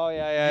here. Oh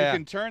yeah. You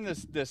can turn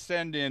the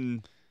send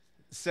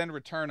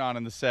return on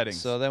in the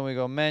settings. So then we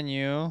go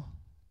menu,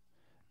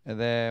 and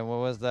then what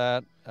was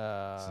that?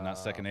 This is not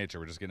second nature.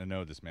 We're just getting to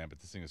know this, man. But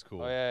this thing is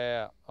cool. Oh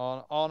yeah.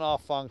 On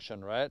off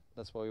function, right?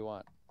 That's what we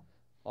want.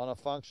 On a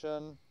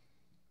function.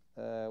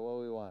 What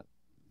we want?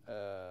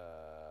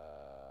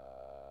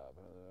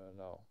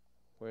 No.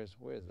 Where's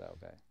that?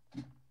 Okay.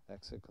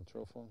 Exit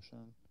control function.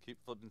 Keep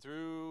flipping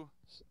through.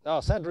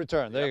 Oh, send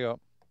return. There you go.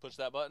 Push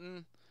that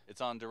button.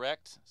 It's on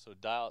direct. So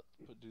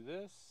do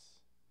this.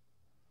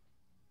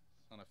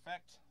 On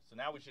effect. So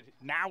now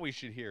we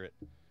should hear it.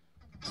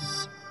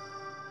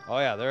 Oh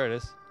yeah, there it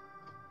is.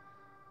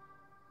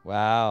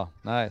 Wow,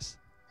 nice.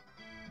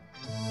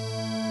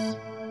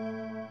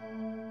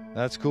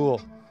 That's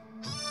cool.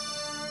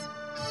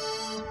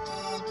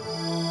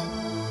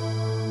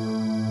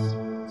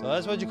 So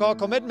that's what you call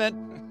commitment,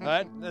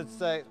 right? Let's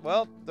say,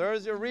 well,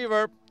 there's your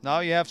reverb.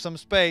 Now you have some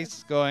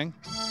space going.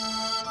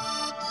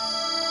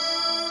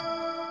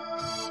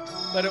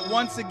 But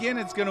once again,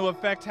 it's going to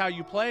affect how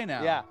you play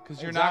now. Yeah,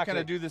 because you're not going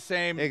to exactly. do the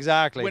same.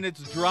 Exactly. When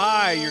it's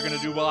dry, you're going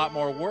to do a lot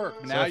more work.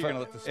 So Now if you're I- going to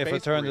let the space If I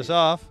turn breathe. this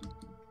off.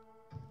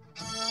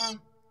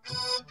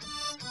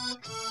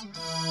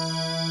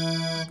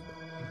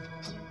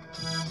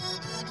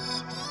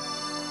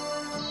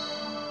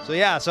 So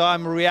yeah, so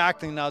I'm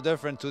reacting now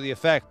different to the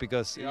effect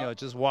because you know it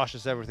just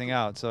washes everything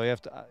out. So you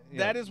have to.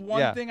 That is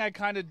one thing I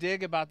kind of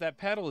dig about that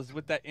pedal is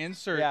with that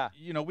insert. Yeah.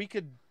 You know, we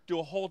could do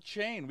a whole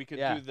chain. We could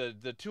Yeah. do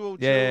the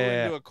 202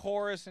 Yeah. into a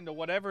chorus into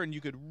whatever, and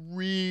you could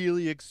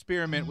really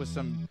experiment with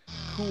some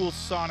cool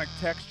sonic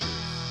textures.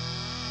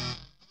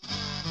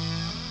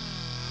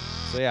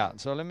 So yeah,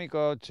 so let me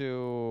go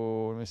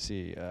to, let me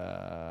see.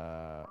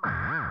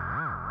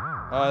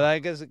 Oh, that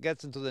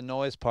gets into the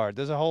noise part.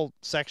 There's a whole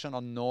section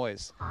on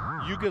noise.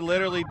 You could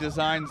literally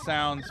design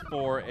sounds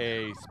for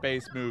a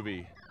space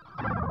movie.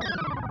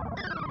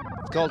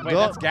 It's called Wait,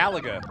 that's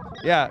Galaga.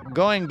 yeah,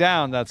 going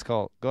down. That's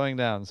called going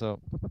down. So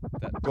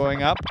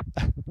going up.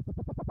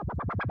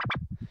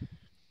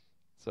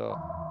 So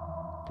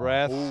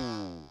breath.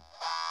 Ooh.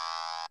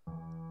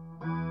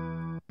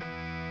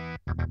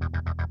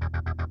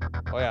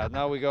 Oh yeah,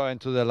 now we go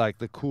into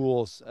the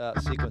cool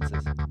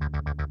sequences.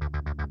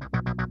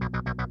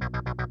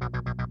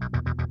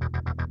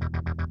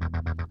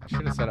 I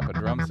should have set up a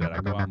drum set. I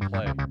go out and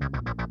play.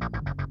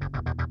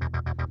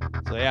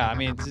 So yeah, I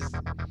mean, it's just,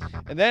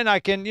 and then I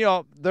can,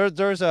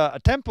 there's a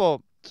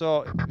tempo.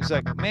 So it's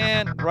like,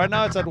 man, right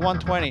now it's at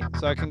 120.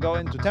 So I can go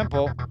into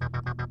tempo,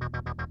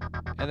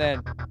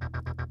 and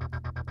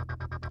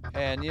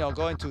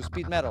go into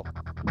speed metal.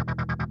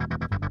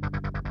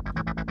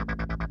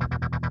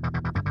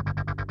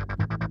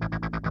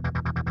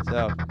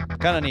 So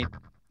kind of neat,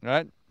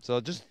 right? So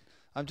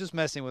I'm just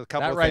messing with a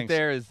couple That of right things.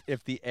 there is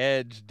if the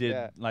Edge did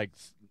Yeah. like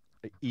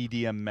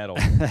EDM metal.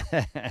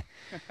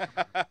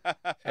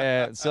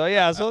 So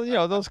yeah, so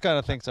those kind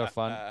of things are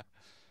fun.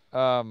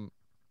 And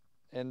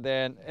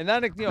then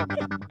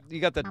you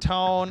got the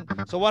tone.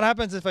 So what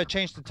happens if I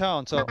change the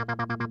tone? So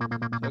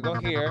I go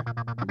here.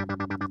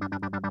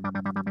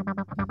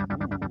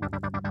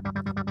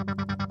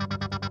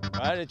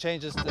 Right, it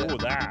changes the. Ooh,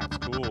 that's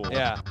cool.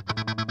 Yeah.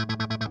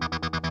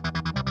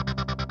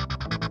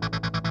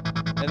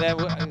 And then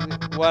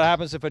what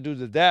happens if I do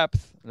the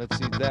depth? Let's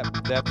see, depth.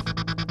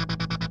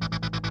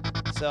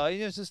 So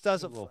it just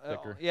does a little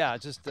thicker. Yeah,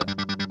 just.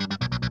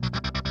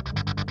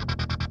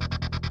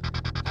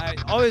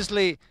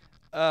 Obviously,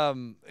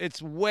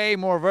 it's way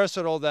more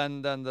versatile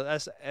than the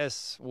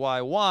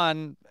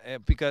SY1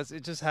 because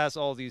it just has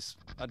all these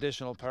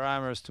additional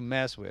parameters to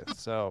mess with.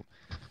 So.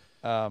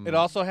 It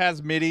also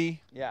has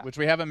MIDI, Yeah. which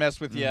we haven't messed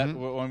with yet.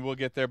 When we'll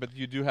get there, but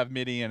you do have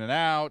MIDI in and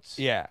out.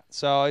 Yeah,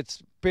 so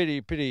it's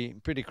pretty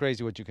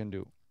crazy what you can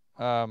do.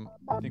 I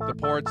think the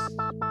ports,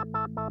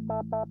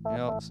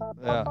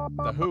 Yeah,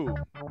 the Who.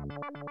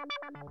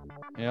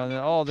 and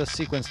all the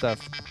sequence stuff.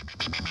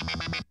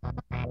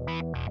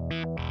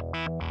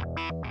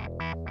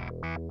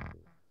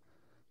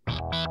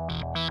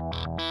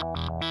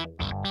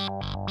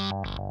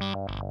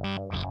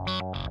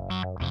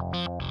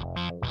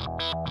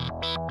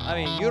 I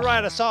mean, you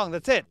write a song,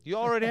 that's it. You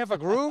already have a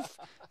groove,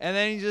 and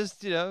then you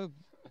just,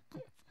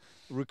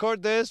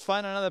 record this,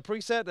 find another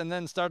preset, and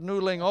then start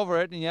noodling over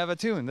it, and you have a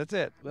tune. That's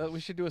it. Well, we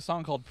should do a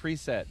song called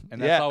Preset,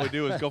 and that's Yeah. all we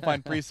do is go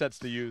find presets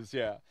to use.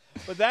 Yeah,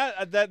 but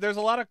that there's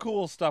a lot of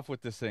cool stuff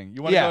with this thing.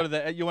 You want to Yeah. go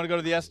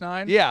to the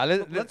S9? Yeah,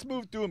 Let's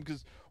move through them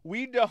because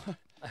we don't.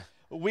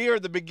 We are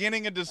at the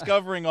beginning of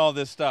discovering all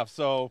this stuff.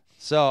 So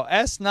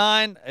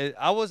S9,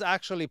 I was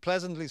actually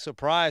pleasantly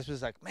surprised. It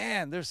was like,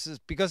 man, because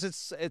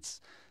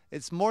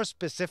it's more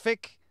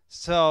specific.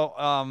 So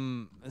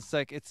it's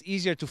like it's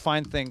easier to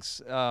find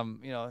things.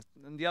 And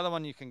the other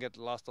one you can get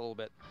lost a little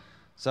bit.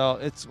 So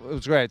it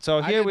was great. So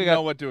I here didn't we got.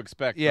 know what to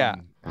expect. Yeah.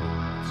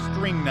 From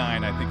string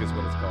 9, I think is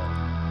what it's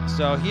called.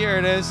 So here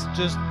it is,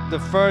 just the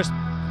first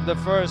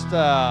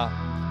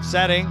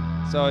setting.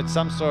 So it's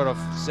some sort of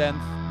synth,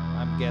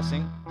 I'm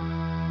guessing.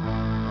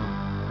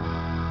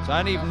 So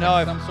I don't even know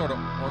if some sort of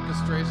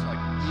orchestration, like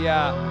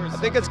yeah, I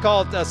think it's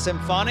called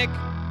symphonic.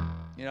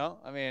 You know,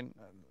 I mean,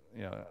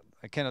 you know,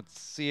 I cannot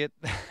see it.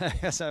 I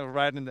guess I'm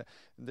right in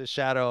the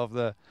shadow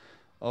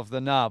of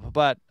the knob,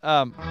 but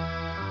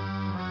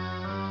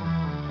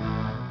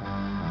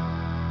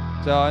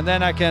so and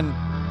then I can,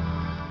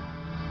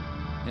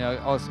 you know,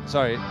 oh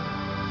sorry.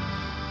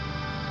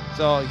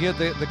 So here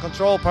the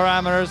control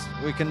parameters,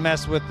 we can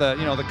mess with the,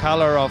 you know, the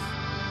color of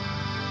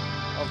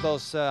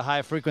those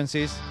high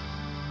frequencies.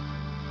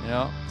 You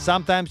know,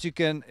 sometimes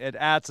it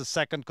adds a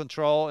second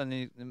control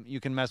and you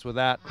can mess with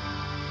that.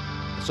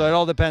 So it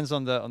all depends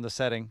on the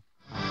setting.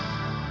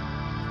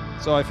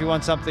 So if you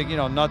want something, you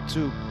know, not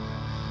too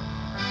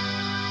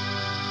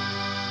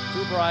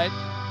bright,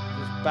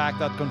 just back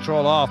that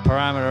control off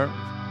parameter,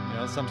 you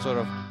know, some sort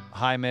of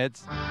high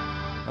mids.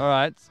 All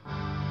right,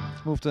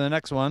 let's move to the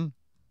next one.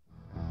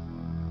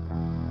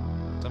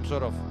 Some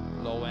sort of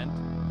low end,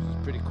 which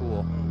is pretty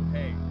cool. Ooh,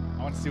 hey,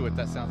 I want to see what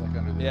that sounds like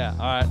under this. Yeah,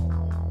 all right.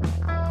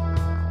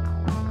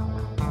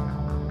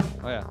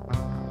 Oh yeah.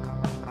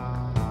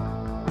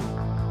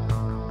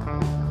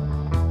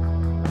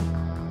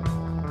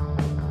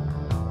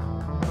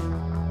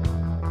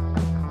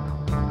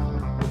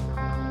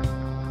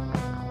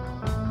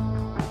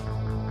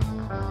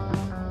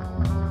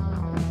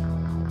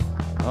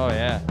 Oh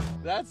yeah.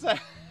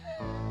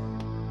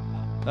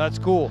 That's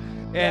cool.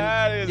 And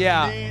that is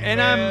yeah, neat, and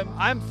man.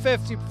 I'm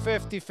 50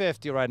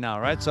 right now,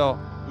 right? So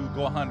Ooh,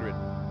 go 100.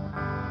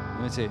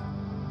 let me see.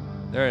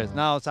 There it is.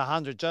 Now it's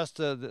 100, just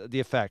the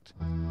effect.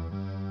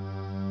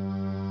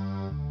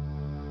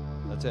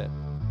 That's it.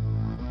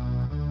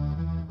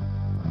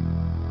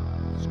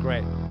 It's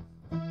great.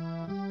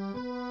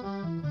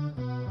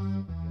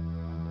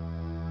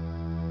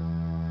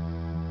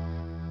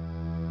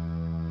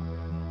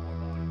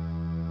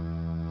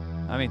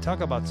 I mean, talk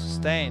about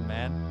sustain,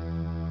 man.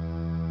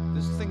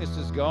 This thing is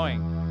just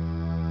going.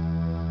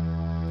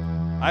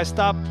 I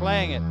stopped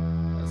playing it.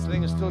 This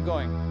thing is still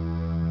going.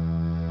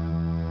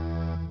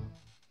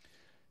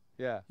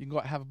 Yeah. You can go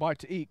out and have a bite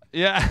to eat.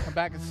 Yeah. Come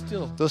back and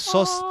still. The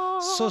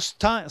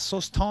sustain.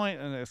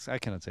 I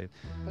cannot say it.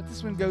 But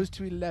this one goes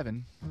to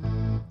 11.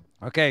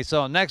 Okay,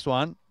 so next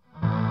one.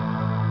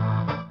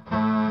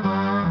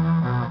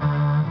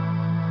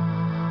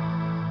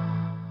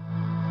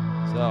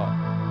 So.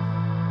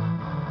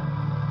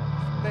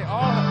 They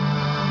all.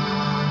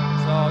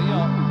 So, you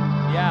know,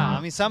 yeah, I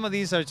mean, some of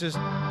these are just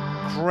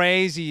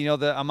crazy, you know,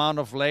 the amount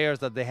of layers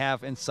that they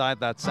have inside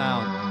that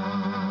sound.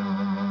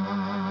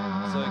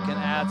 So you can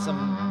add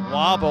some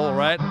wobble,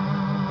 right?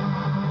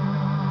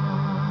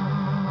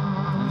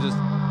 And just,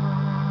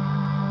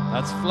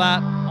 that's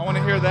flat. I want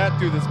to hear that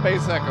do the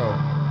space echo.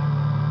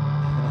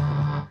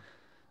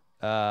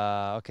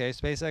 Okay,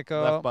 space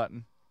echo. Left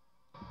button.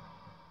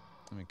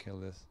 Let me kill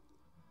this.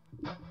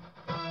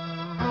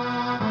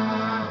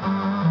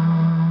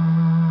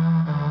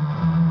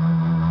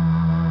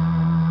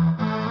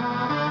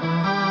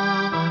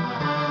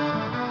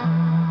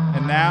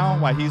 And now,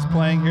 while he's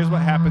playing, here's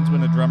what happens when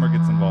the drummer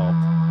gets involved.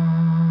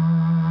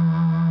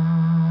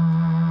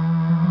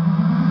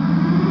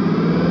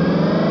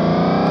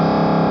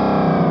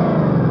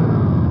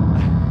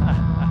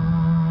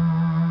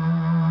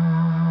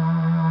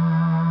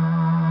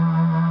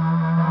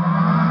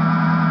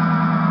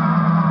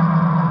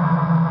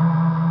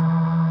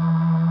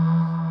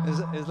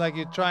 It's like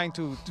you're trying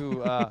to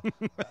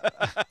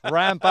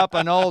ramp up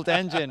an old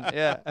engine.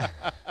 Yeah.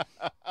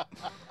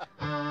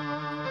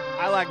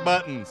 I like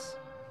buttons.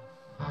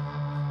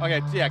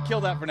 Okay, yeah,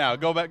 kill that for now.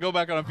 Go back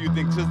on a few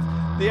things. Just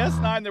the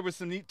S9, there was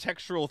some neat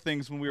textural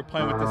things when we were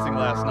playing with this thing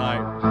last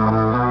night.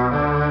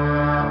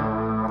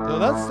 So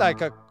that's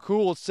like a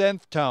cool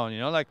synth tone, you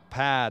know, like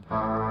pad. Here,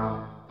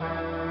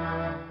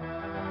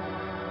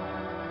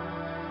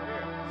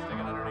 stick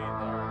it underneath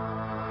there.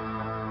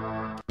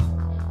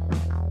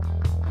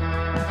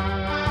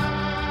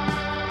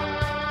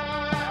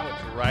 Now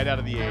it's right out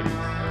of the 80s.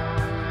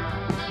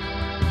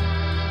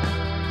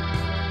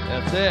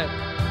 That's it.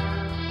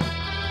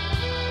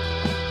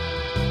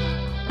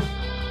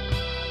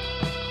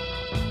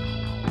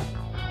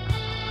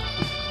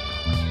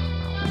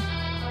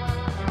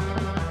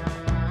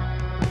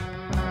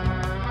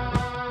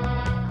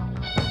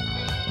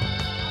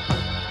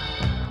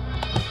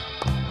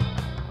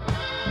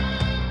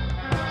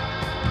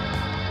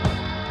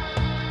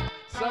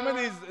 Some of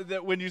these,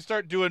 that when you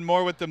start doing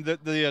more with them,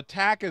 the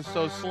attack is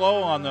so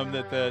slow on them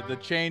that the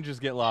changes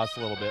get lost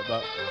a little bit.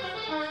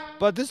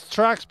 But this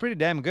track's pretty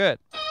damn good.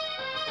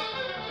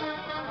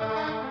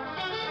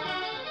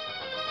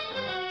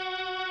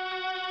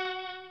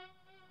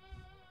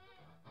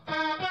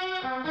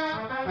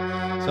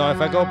 So if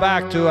I go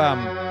back to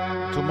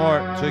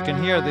more, so you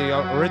can hear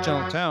the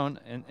original tone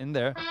in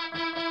there.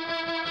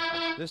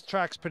 This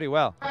track's pretty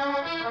well.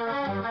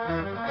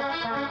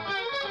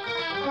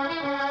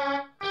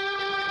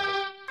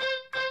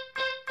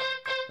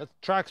 That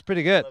track's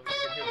pretty good. You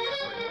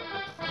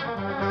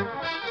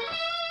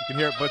can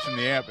hear it butching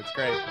the amp. It's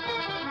great.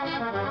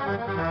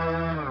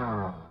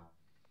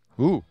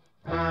 Ooh.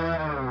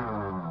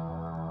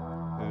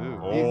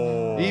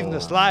 Oh, Even the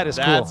slide is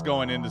cool. That's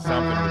going into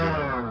something we're doing.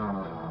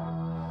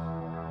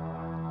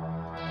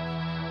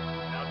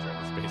 Now turn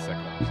the space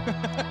echo.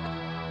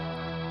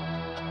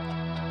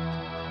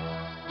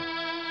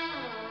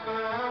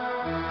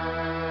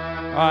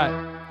 All right.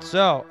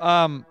 So,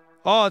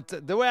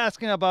 they were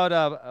asking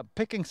about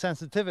picking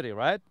sensitivity,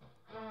 right?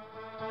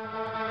 Hold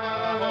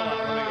on,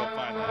 let me go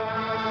find that.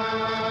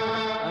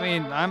 I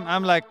mean,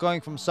 I'm like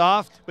going from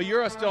soft. But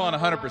you're still on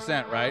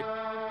 100%, right?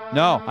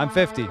 No, I'm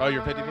 50. Oh,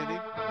 you're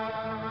 50-50?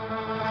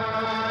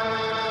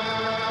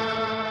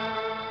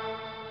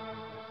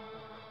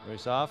 Very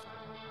soft.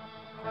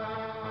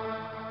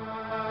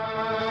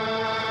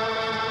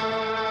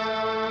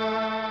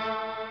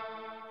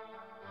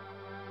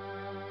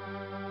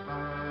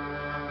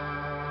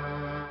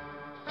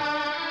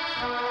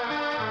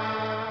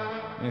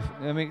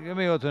 Let me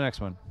go to the next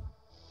one.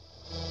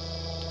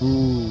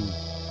 Ooh.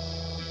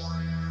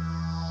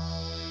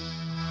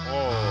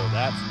 Oh,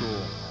 that's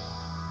cool.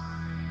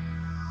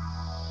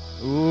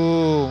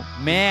 Ooh,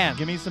 man.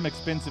 Give me some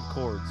expensive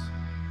chords.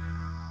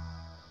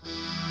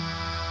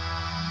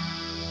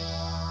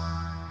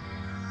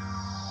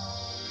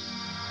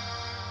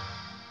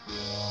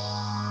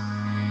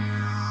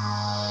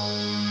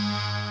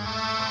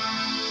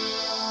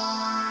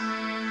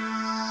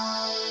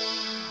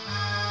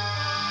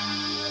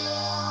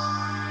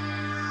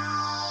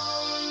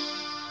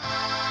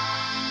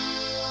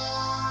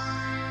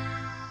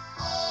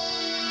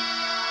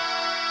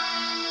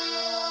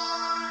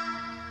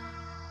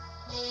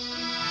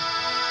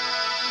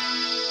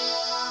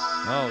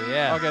 Oh,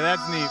 yeah. Okay,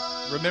 that's neat.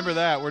 Remember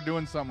that. We're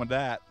doing something with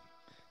that.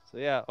 So,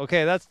 yeah.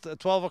 Okay, that's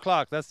 12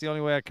 o'clock. That's the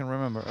only way I can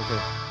remember. Okay.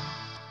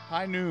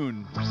 High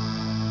noon.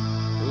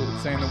 Ooh,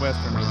 saying the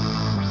Western.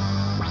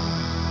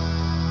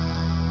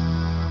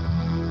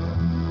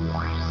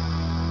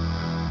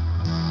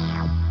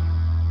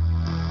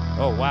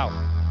 Oh, wow.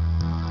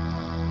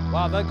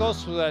 Wow, that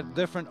goes through the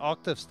different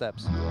octave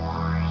steps.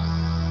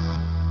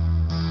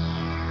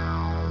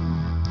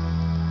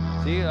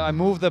 See, I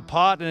move the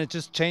pot and it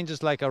just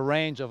changes like a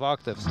range of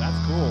octaves. That's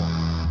cool.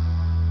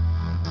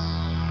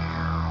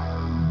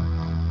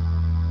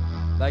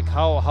 Like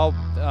how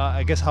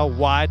I guess how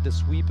wide the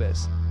sweep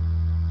is.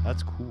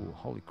 That's cool.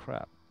 Holy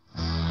crap.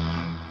 All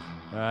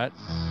right.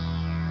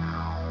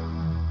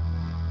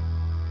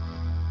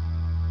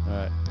 All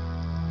right.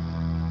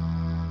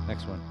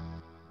 Next one.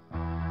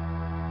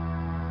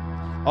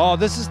 Oh,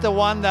 this is the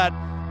one that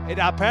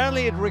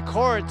apparently it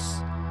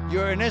records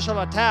your initial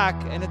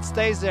attack and it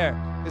stays there.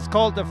 It's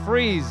called the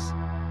freeze.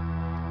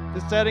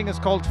 This setting is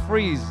called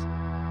freeze.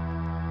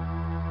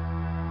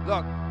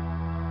 Look,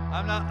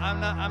 I'm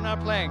not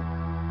playing.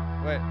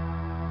 Wait,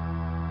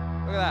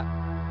 look at that.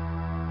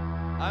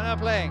 I'm not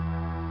playing.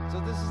 So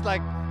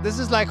this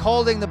is like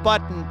holding the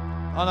button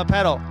on a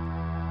pedal.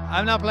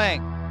 I'm not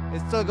playing.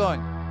 It's still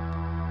going.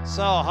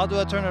 So how do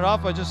I turn it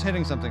off? By just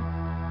hitting something.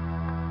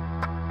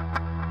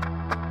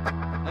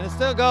 And it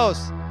still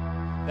goes.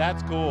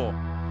 That's cool.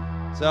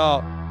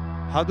 So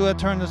how do I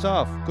turn this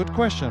off? Good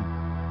question.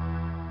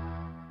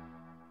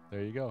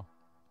 There you go.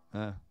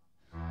 But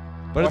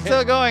it's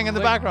still going in the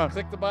background.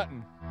 Click the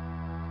button.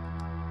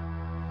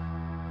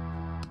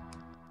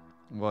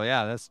 Well,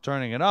 yeah, that's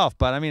turning it off.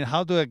 But I mean,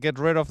 how do I get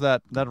rid of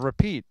that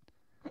repeat?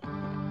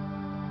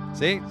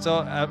 See?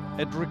 So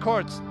it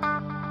records.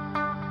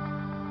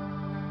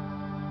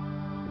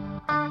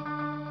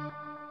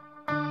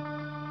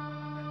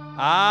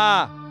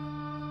 Ah.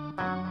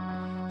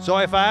 So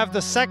if I have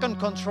the second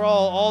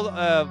control all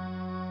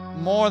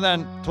more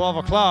than 12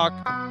 o'clock,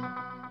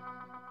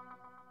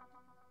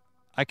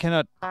 I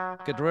cannot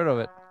get rid of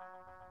it.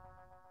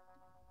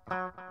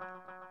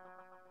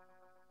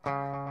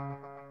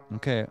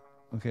 Okay,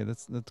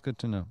 that's good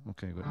to know.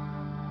 Okay, good.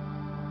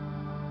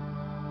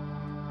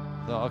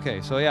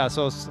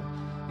 So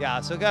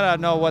so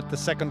gotta know what the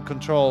second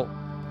control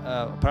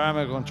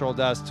parameter control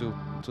does to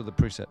the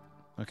preset.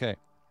 Okay.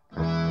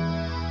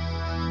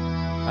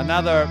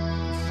 Another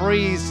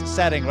freeze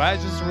setting, right?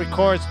 It just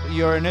records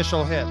your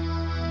initial hit.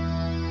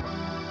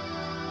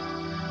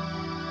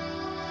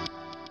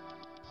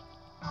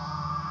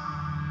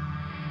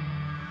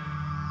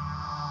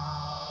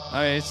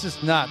 I mean, it's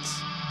just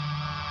nuts.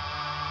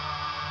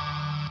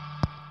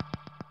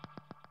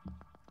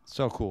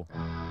 So cool.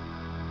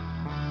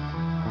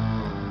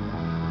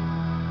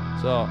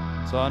 So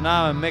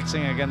now I'm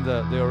mixing again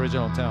the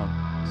original tone.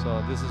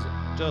 So this is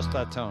just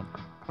that tone.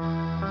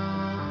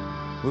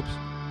 Whoops,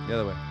 the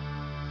other way.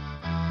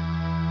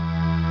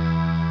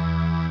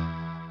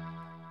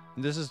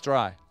 And this is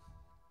dry.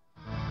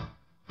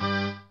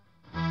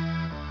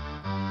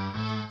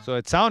 So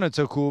it sounded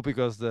so cool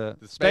because the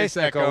space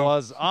echo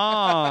was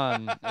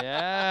on.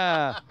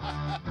 Yeah.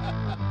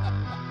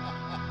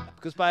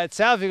 Because by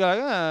itself, you go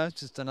like,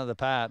 it's just another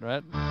pad,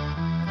 right?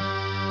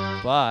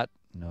 But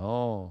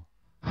no.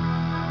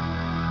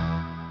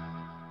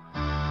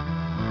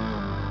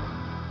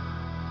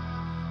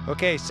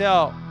 Okay,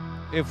 so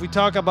if we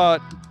talk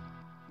about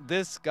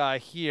this guy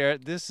here,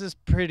 this is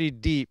pretty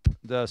deep,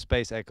 the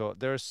Space Echo.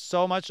 There's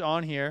so much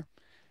on here.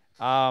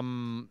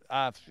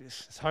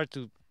 It's hard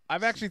to.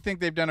 I've actually think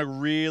they've done a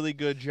really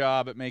good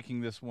job at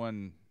making this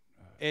one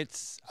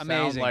It's sound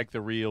amazing. like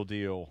the real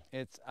deal.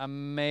 It's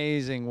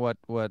amazing what.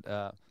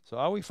 So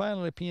are we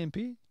finally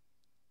PNP?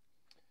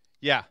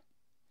 Yeah.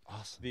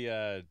 Awesome.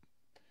 The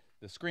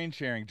screen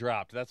sharing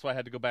dropped. That's why I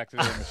had to go back to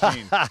the other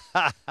machine.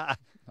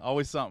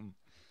 Always something.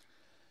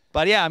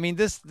 But yeah, I mean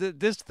this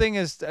thing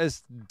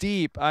is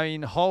deep. I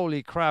mean,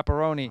 holy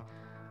crap-a-roni.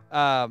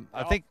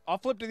 I think I'll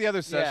flip to the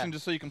other session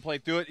just so you can play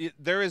through it.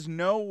 There is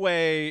no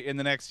way in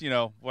the next,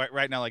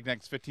 right now, like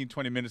next 15,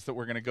 20 minutes that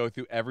we're going to go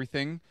through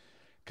everything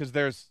because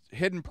there's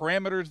hidden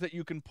parameters that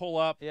you can pull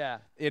up. Yeah.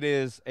 It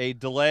is a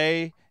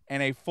delay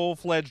and a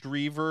full-fledged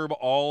reverb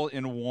all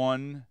in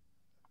one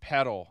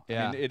pedal.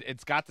 Yeah. I mean,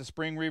 it's got the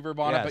spring reverb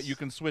on it, but you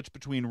can switch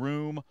between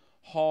room,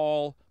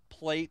 hall,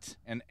 plate,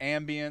 and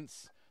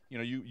ambience.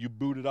 You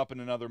boot it up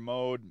in another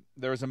mode.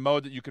 There's a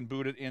mode that you can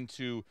boot it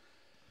into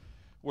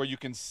where you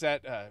can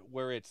set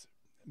where it's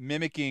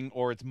mimicking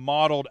or it's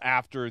modeled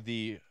after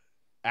the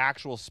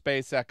actual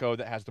Space Echo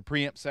that has the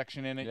preamp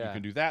section in it. Yeah. You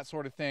can do that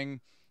sort of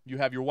thing. You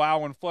have your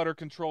wow and flutter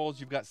controls.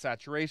 You've got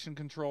saturation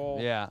control.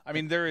 Yeah. I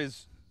mean, there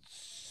is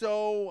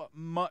so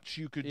much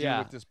you could do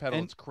with this pedal.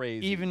 And it's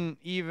crazy.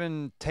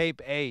 Even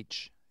tape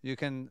H, you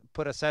can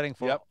put a setting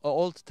for Yep.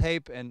 old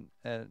tape and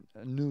a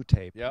new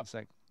tape. Yep. It's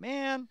like,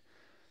 man.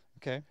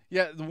 Okay.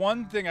 Yeah, the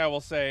one thing I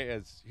will say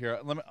is here.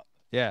 I'm going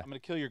to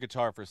kill your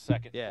guitar for a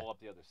second. Yeah. And pull up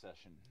the other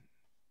session.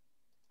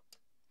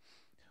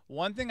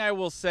 One thing I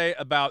will say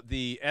about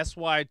the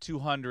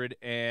SY200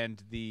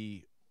 and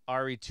the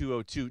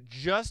RE202,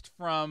 just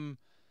from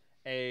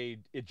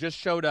it just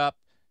showed up,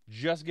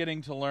 just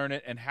getting to learn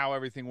it and how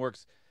everything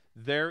works,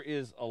 there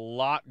is a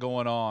lot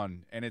going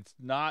on, and it's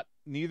not,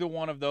 neither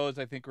one of those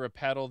I think are a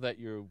pedal that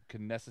you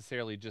can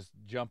necessarily just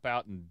jump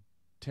out and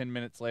 10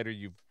 minutes later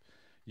you've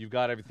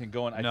got everything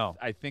going. No.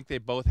 I think they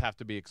both have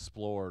to be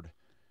explored.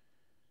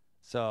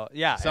 So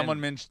yeah, Someone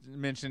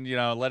mentioned,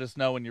 let us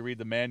know when you read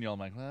the manual. I'm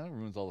like, well, that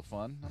ruins all the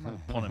fun. I'm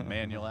not pulling a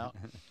manual out.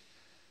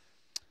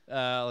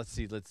 Let's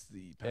see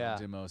pedal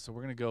demo. So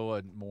we're gonna go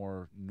a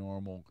more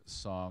normal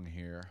song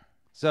here.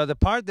 So the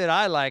part that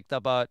I liked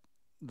about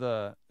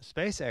the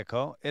Space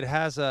Echo, it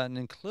has an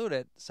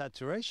included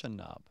saturation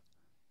knob.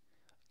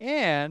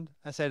 And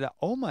I said,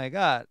 oh my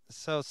God.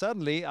 So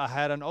suddenly I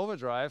had an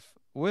overdrive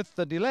with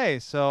the delay.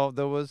 So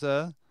there was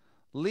a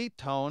lead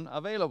tone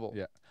available.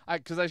 Yeah.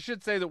 Because I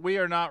should say that we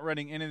are not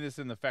running any of this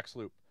in the effects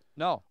loop.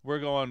 No. We're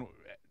going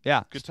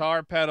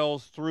guitar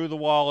pedals through the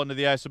wall into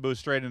the ISO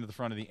straight into the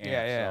front of the amp.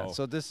 Yeah.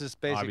 So this is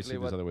basically obviously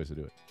there's other ways to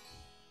do it.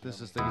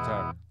 This is the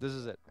guitar. This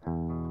is it.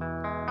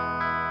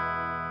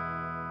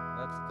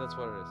 That's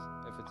what it is,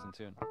 if it's in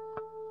tune.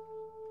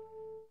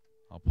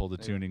 I'll pull the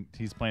tuning.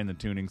 He's playing the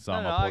tuning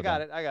song. No, I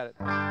got it.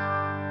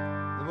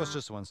 It was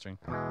just one string.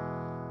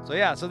 So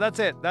yeah, so that's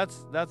it.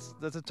 That's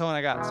a tone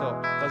I got. So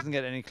it doesn't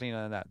get any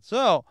cleaner than that.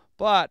 So,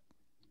 but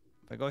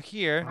if I go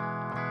here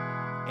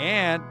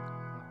and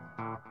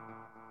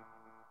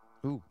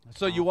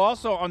so you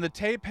also on the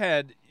tape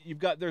head,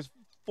 there's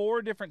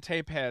 4 different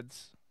tape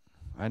heads.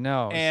 I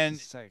know. And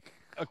it's like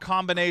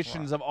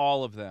combinations of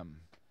all of them.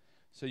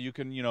 So you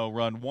can,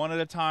 run 1 at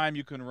a time.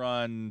 You can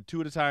run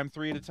 2 at a time,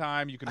 3 at a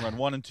time. You can run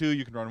 1 and 2.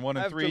 You can run 1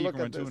 and 3. You can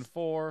run 2 and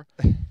 4.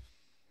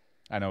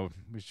 I know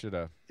we should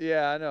have.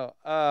 Yeah, I know.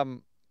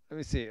 Let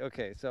me see.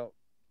 Okay, so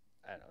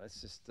I don't know.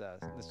 Let's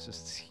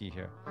just see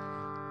here.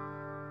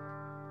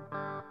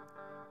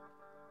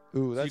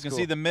 Ooh, that's you can cool.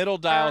 see the middle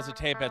dial is a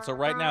tape head. So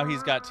right now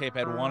he's got tape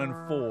head 1 and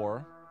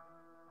 4.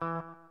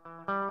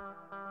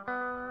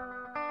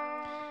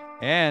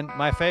 And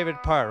my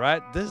favorite part,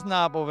 right? This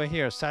knob over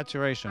here,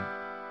 saturation.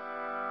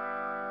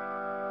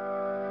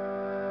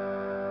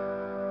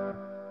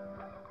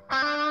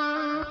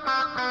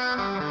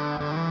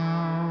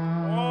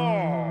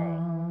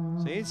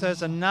 See, so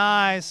it's a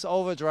nice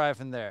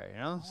overdrive in there,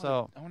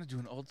 So I want to do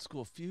an old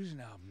school fusion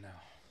album now.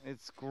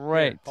 it's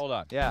great. Here, hold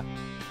on. Yeah.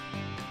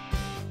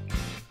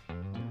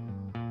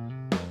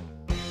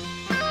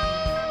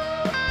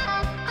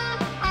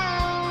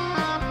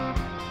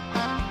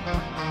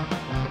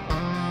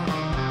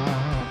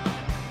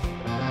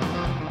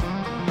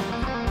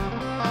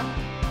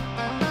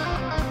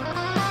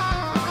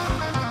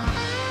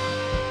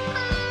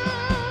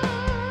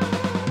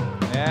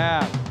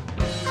 Yeah.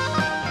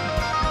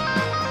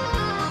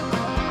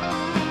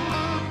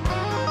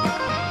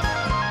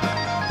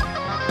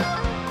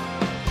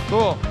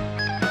 Cool.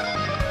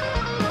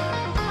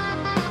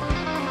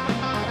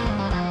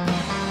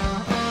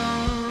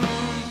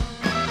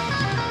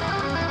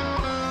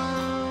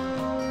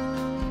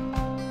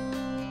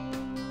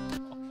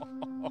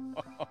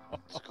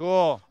 It's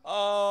cool.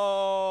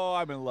 Oh,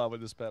 I'm in love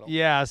with this pedal.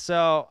 Yeah,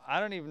 so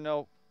I don't even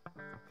know.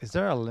 Is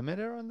there a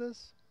limiter on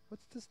this?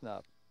 What's this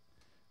knob?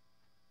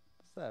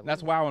 What's that?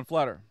 That's wow and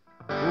flutter.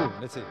 Ooh,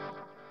 let's see.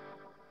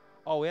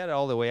 Oh, we had it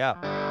all the way up.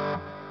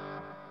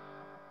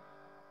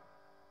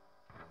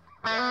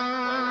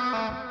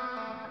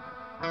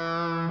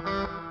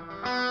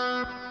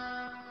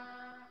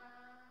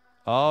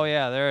 Oh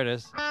yeah, there it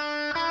is.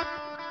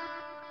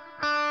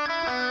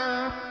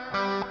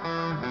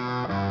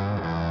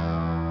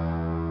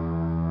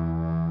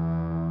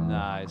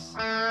 Nice.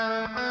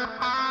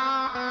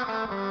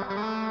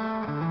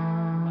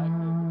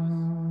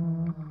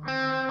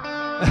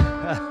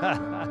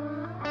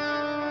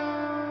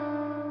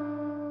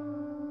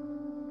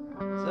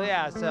 So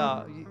yeah,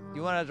 so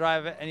you want to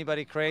drive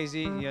anybody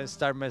crazy, you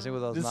start messing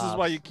with those This knobs. is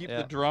why you keep Yeah.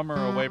 the drummer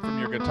away from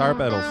your guitar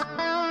pedals.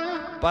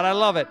 But I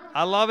love it.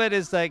 I love it.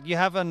 It's like you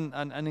have an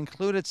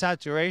included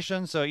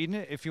saturation. So even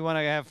if you want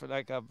to have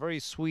like a very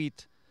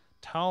sweet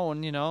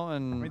tone, you know,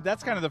 and I mean,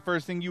 that's kind of the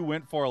first thing you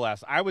went for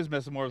last. I was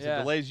messing more with the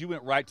delays. You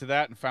went right to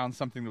that and found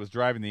something that was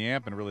driving the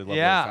amp and really loved what it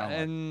sounded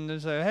like. and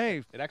it's like,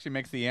 hey, It actually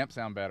makes the amp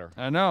sound better.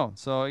 I know.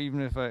 So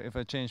even if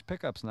I change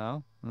pickups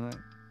now, all right.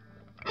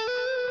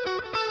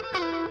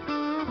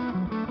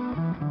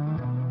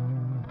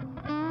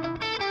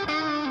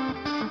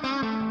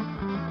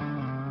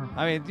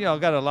 I mean, you know,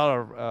 got a lot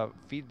of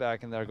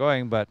feedback in there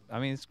going, but I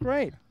mean, it's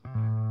great.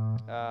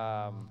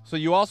 So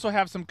you also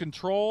have some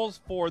controls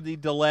for the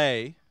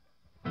delay.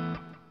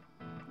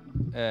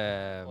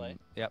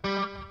 Yep.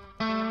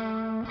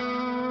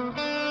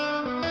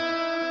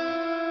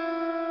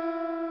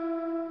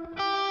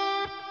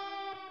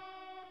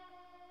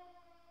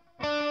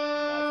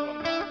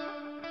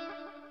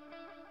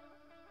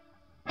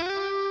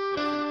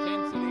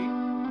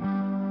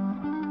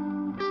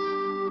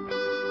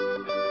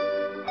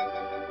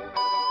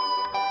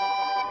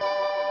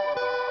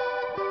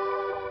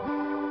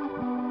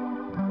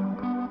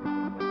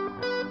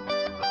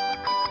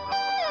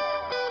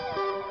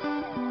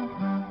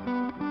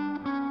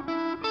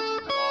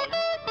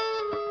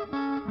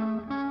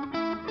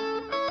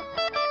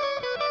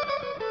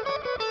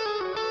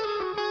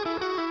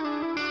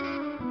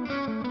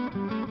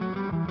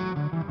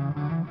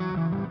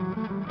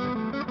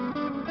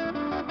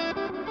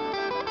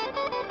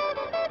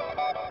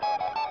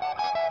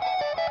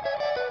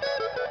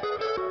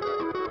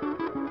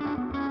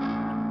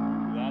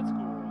 That's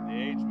cool. The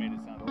age made it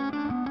sound old.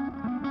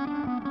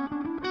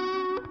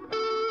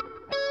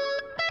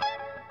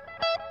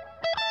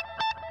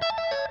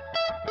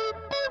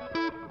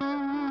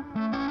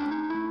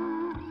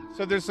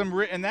 So there's some,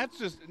 and that's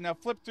just, now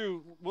flip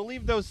through, we'll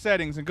leave those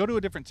settings and go to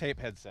a different tape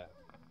headset.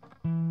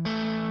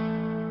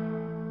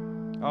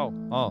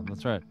 Oh,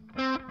 that's right.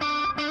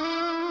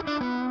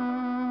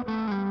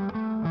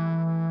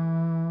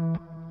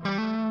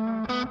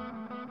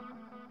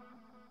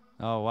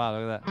 Oh wow,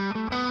 look at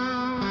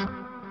that.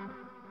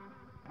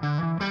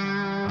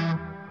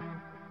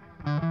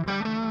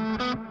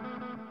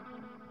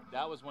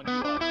 That was when you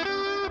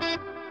liked.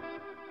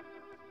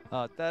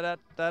 Oh, da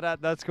da.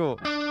 That's cool.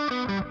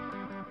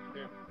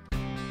 Here.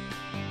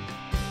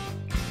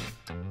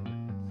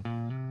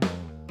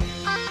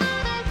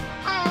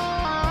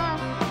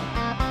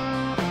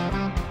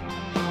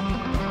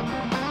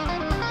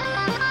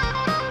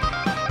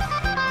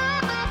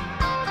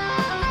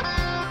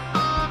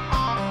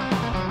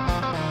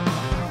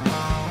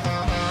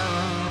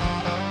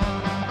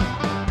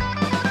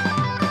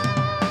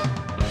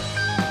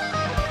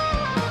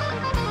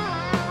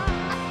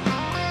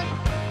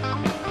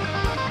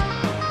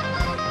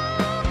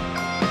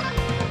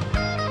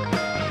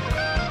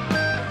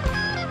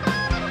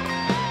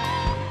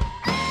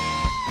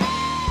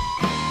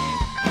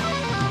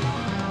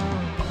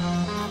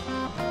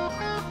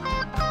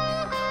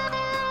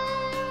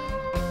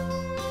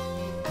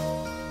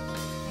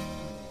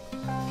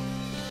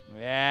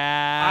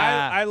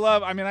 Yeah.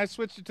 I mean, I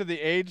switched it to the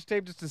age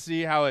tape just to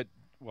see how it,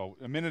 well,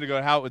 a minute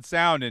ago, how it would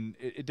sound, and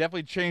it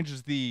definitely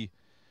changes the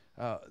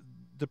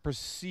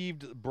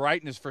perceived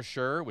brightness for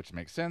sure, which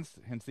makes sense,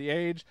 hence the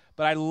age.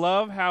 But I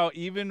love how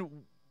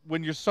even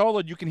when you're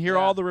soloed, you can hear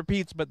all the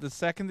repeats, but the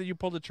second that you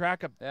pull the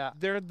track up,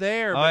 they're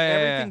there, but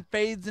everything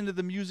fades into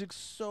the music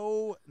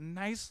so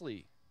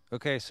nicely.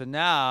 Okay, so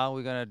now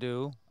we're gonna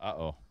do.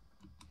 Uh-oh.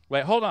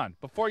 Wait, hold on.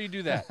 Before you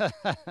do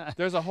that,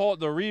 there's a whole,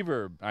 the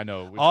reverb, I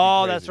know. which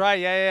Oh, is that's crazy. right.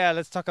 Yeah.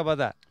 Let's talk about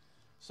that.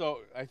 So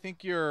I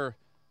think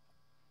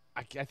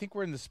I think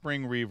we're in the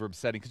spring reverb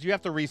setting because you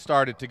have to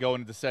restart it to go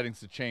into the settings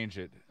to change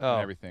it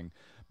and everything.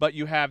 But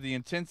you have the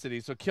intensity.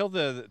 So take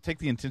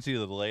the intensity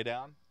of the delay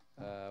down.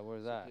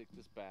 Where's that? Take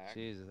this back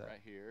Jesus. right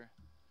here.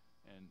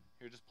 And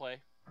here, just play.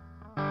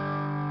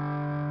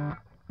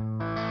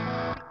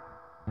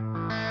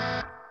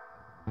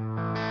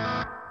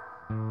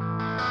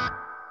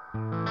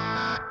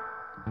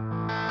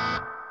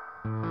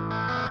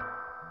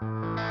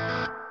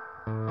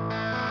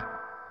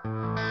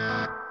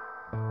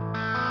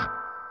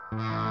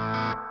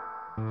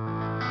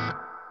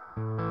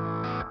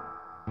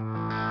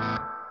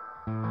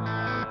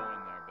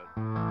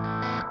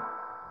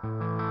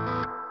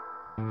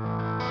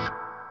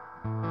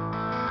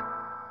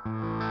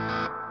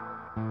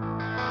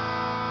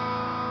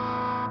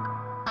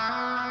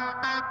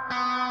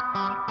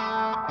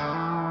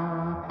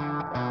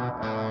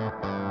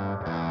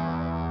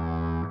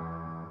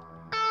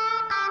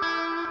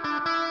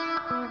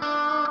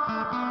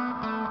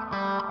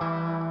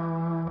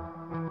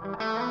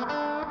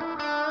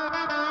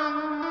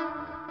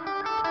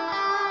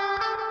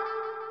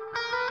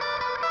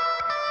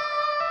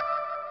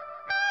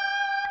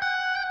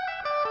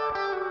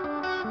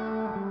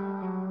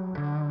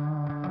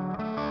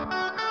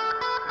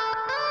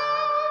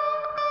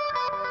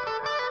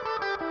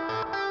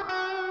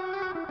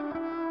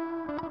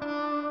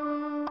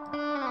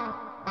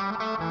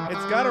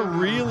 It's got a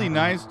really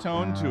nice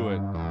tone to it.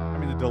 I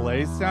mean, the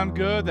delays sound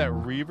good. That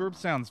reverb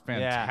sounds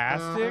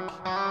fantastic.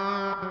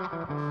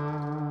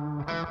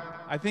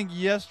 I think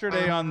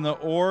yesterday on the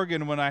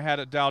organ when I had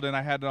it dialed in,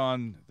 I had it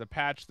on the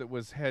patch that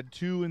was head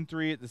 2 and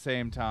 3 at the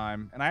same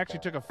time. And I actually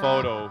took a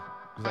photo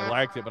because I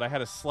liked it, but I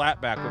had a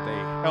slapback with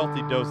a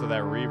healthy dose of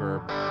that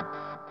reverb.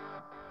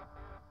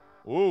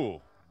 Ooh.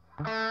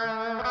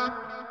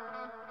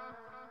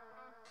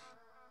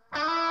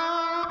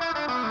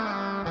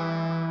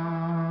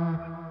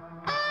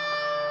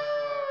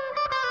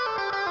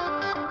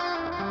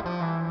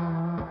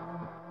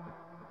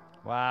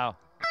 Wow.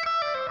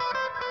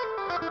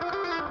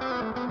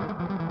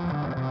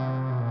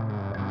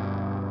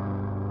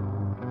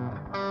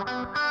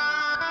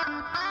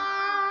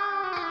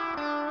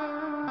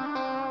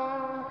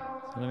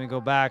 So let me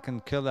go back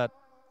and kill that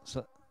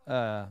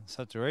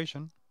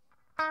saturation.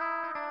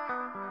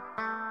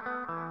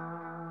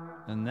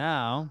 And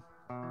now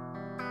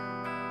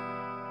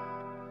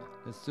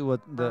let's do what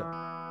the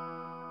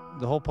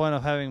whole point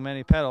of having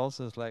many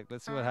pedals is like,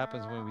 let's see what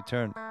happens when we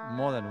turn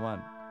more than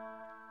one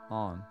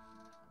on.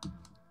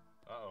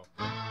 Uh-oh.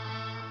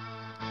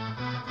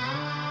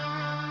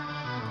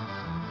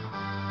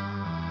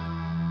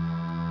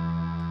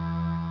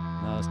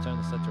 Now let's turn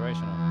the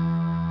saturation on.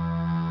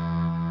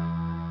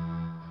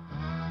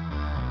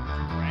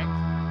 Cranked?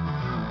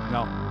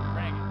 No.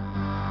 Crank it.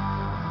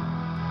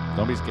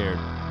 Don't be scared.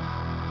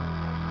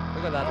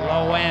 Look at that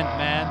low end,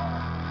 man.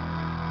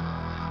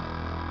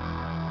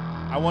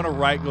 I want to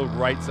go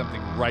write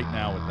something right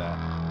now with that.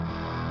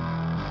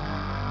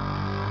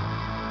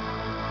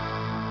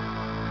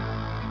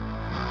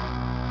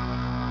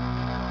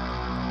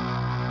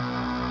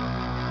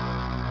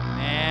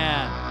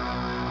 Man.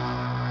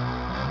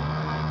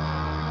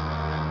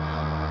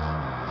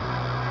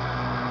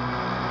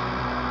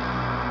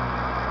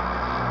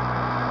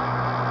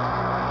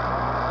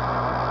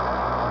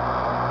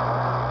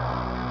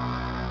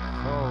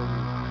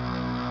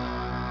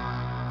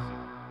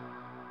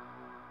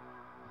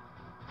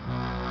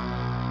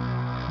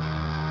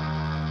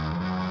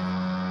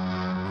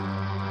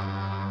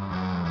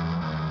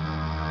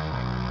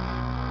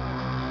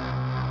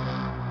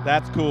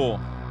 That's cool.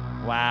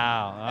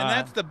 Wow. And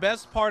that's the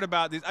best part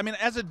about these. I mean,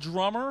 as a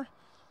drummer,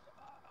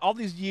 all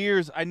these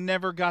years, I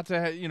never got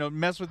to,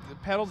 mess with the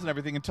pedals and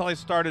everything until I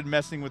started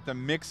messing with the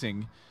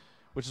mixing,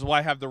 which is why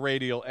I have the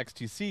radial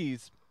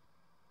XTCs.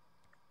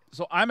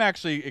 So I'm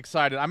actually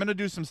excited. I'm going to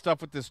do some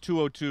stuff with this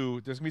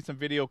 202. There's going to be some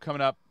video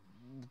coming up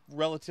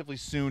relatively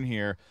soon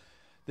here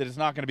that is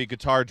not going to be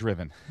guitar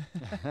driven.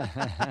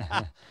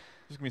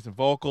 There's going to be some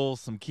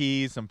vocals, some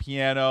keys, some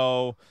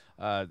piano,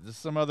 there's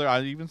some other,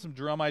 even some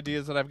drum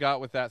ideas that I've got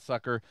with that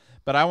sucker.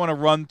 But I want to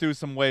run through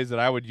some ways that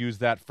I would use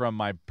that from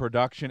my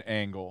production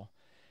angle.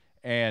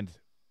 And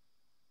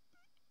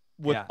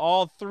with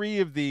all three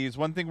of these,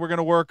 one thing we're going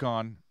to work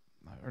on,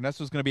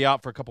 Ernesto's going to be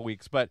out for a couple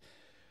weeks, but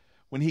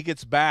when he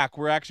gets back,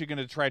 we're actually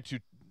going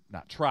to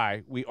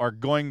we are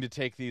going to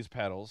take these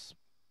pedals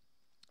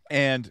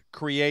and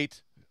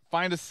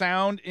find a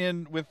sound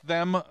with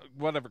them,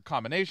 whatever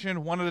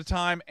combination, one at a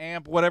time,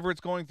 amp, whatever it's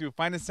going through,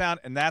 find a sound,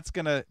 and that's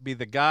going to be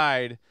the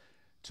guide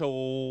to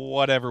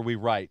whatever we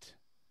write.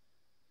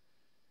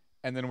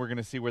 And then we're going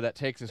to see where that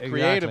takes us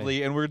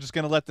creatively, and we're just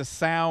going to let the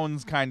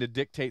sounds kind of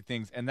dictate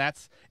things. And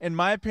that's, in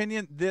my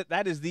opinion,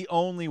 that is the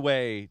only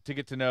way to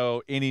get to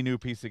know any new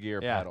piece of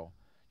gear pedal.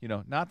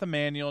 Not the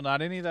manual,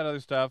 not any of that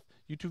other stuff.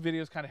 YouTube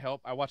videos kind of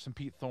help. I watched some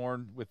Pete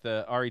Thorne with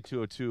the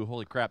RE202.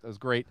 Holy crap, that was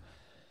great.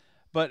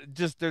 But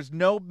just there's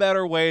no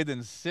better way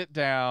than sit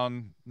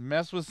down,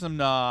 mess with some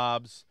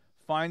knobs,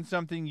 find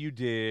something you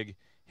dig,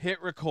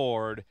 hit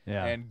record,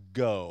 and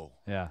go.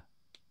 Yeah.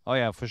 Oh,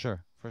 yeah, for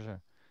sure. For sure.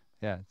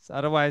 Yeah.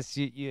 Otherwise,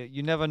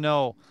 you never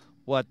know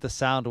what the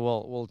sound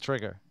will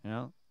trigger,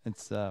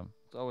 It's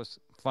always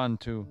fun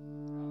to...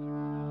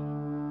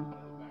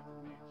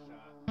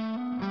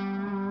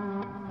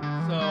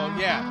 So,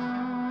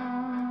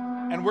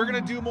 yeah. And we're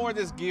going to do more of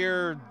this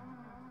gear...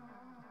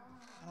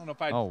 I don't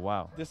know if Oh,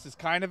 wow. This is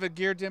kind of a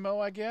gear demo,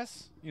 I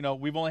guess.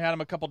 We've only had them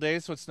a couple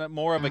days, so it's not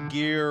more of a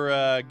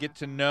gear get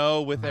to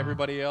know with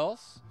everybody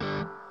else.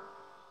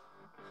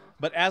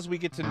 But as we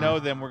get to know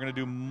them, we're going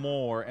to do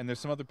more. And there's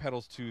some other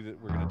pedals, too,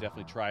 that we're going to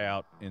definitely try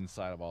out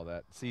inside of all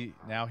that. See,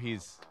 now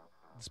he's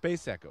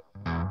Space Echo.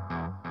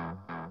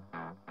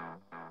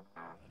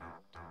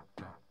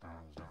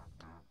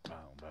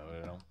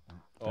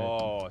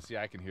 Oh, see,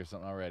 I can hear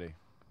something already.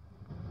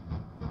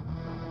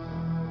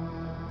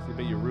 See,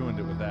 but you ruined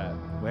it with that.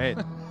 Wait.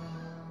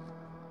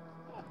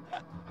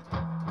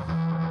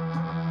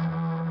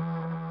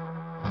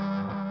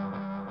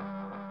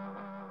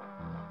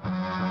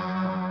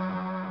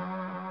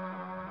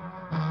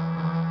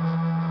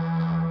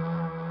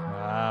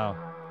 Wow.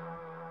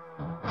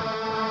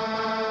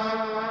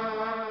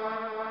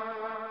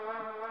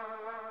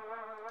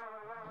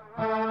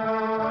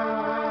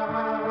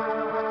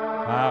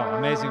 Wow,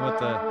 amazing what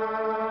the...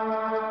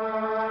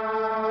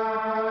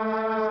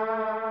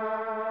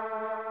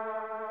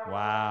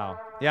 Wow.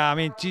 Yeah, I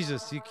mean,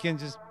 Jesus, you can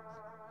just...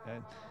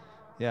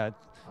 Yeah,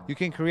 you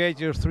can create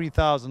your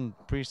 3,000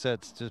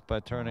 presets just by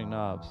turning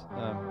knobs.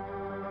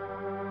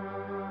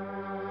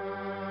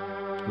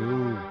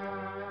 Ooh.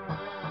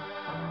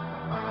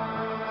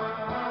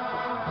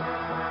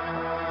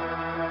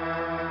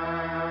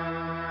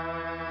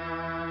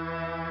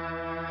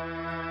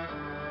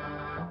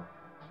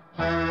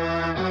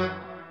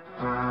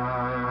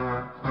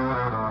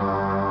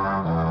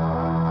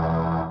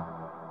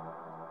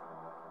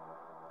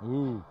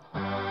 Ooh.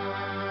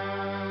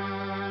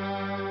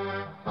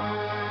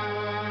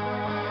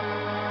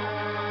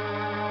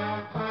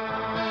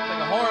 Like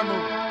a horror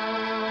movie.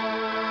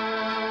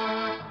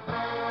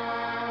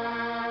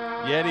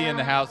 Yeti in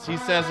the house. He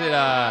says it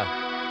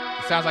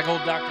sounds like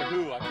old Doctor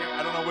Who.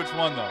 I don't know which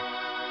one though.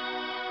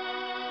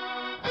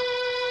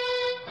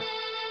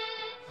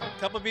 A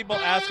couple of people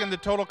asking the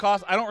total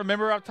cost. I don't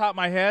remember off the top of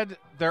my head.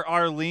 There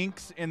are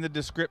links in the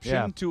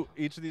description to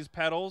each of these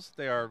pedals.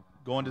 They are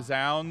going to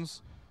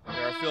zZounds.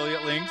 There are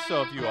affiliate links,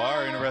 so if you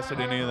are interested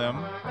in any of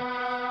them,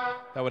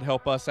 that would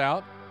help us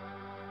out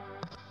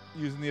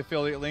using the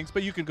affiliate links,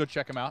 but you can go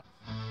check them out.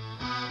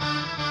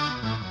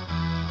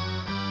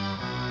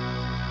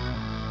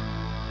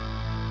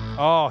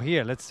 Oh,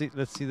 here, let's see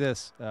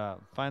this.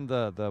 Find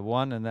the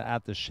one and then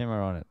add the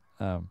shimmer on it.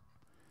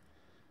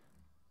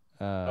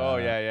 Oh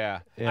yeah.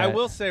 I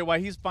will say, while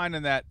he's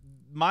finding that,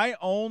 my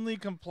only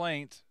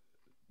complaint,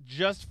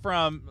 just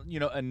from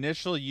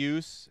initial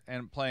use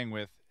and playing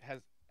with, has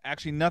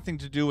actually nothing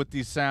to do with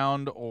the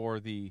sound or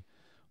the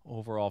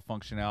overall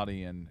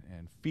functionality and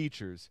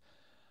features.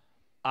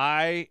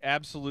 I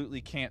absolutely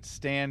can't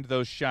stand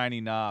those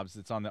shiny knobs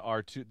that's on the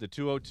R2, the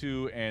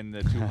 202 and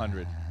the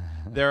 200.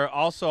 They're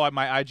also,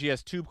 my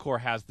IGS tube core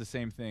has the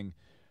same thing.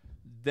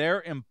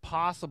 They're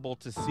impossible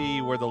to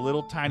see where the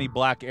little tiny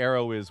black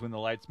arrow is when the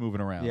light's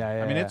moving around.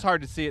 I mean, it's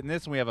hard to see it in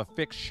this, and we have a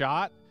fixed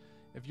shot.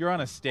 If you're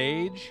on a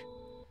stage,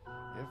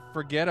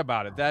 forget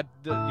about it. That,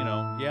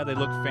 yeah, they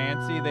look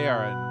fancy. They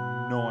are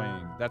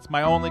annoying. That's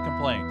my only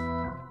complaint.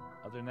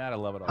 Other than that, I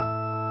love it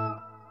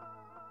all.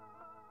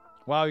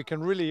 Wow, you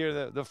can really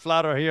hear the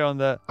flutter here on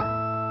the...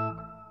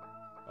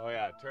 Oh,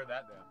 yeah, turn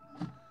that down.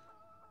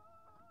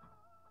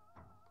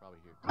 Probably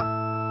here.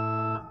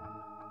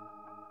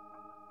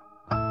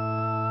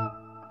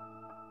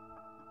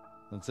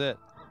 That's it.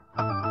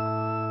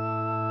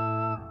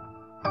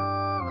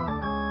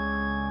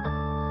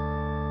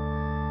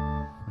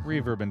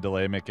 Reverb and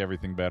delay make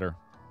everything better.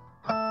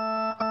 When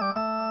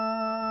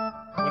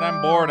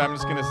I'm bored, I'm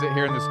just going to sit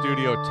here in the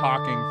studio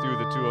talking through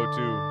the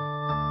 202.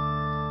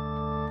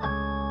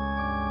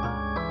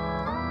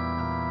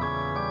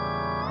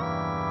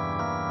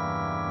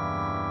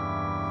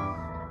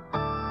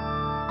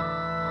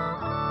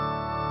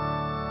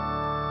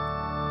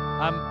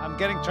 I'm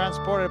getting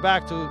transported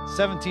back to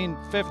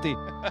 1750.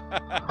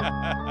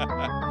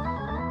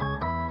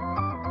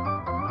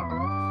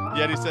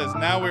 Yeti says,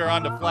 now we're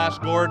on to Flash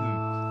Gordon.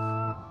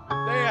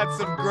 They had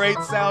some great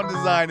sound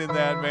design in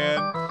that, man.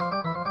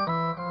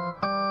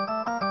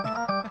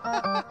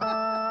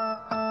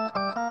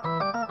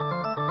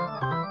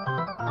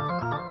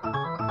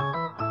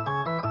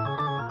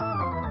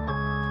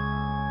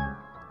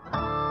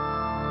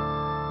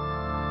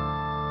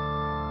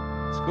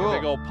 It's cool.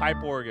 Big old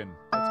pipe organ.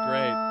 That's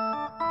great.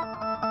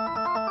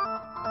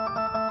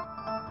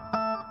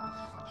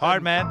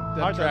 Hard, man.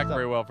 Doesn't Hard track stuff.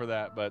 very well for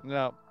that, but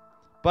No,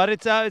 but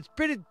it's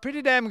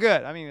pretty damn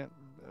good. I mean,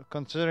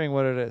 considering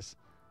what it is.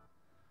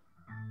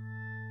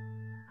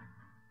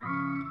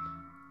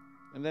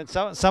 And then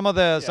some of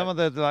the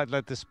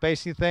like the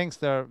spacey things,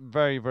 they're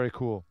very, very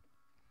cool.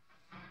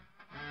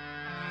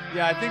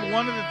 yeah, I think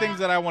one of the things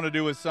that I want to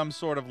do is some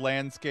sort of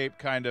landscape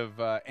kind of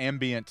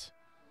ambient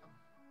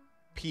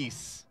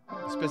piece,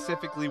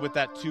 specifically with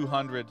that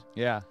 200,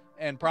 Yeah.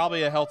 and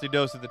probably a healthy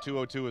dose of the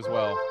 202 as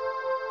well.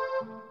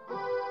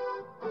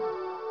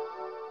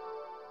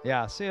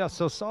 Yeah, see,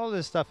 so all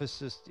this stuff is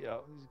just,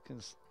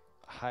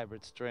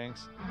 hybrid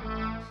strings.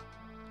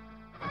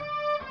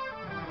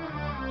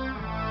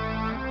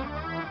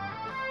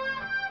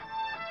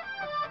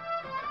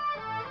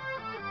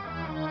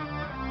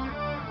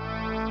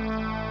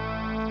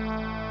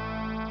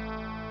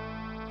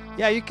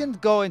 Yeah, you can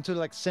go into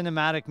like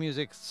cinematic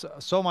music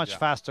so much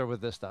faster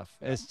with this stuff.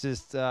 It's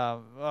just,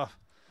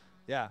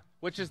 yeah.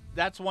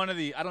 That's one of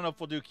the, I don't know if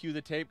we'll do cue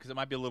the tape because it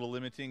might be a little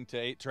limiting to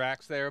 8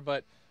 tracks there,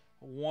 but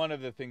one of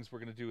the things we're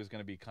going to do is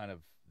going to be kind of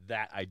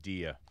that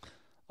idea.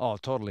 Oh,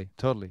 totally.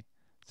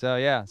 So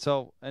yeah.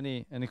 So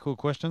any cool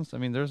questions? I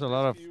mean, there's a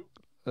lot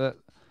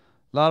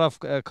of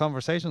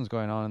conversations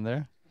going on in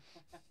there.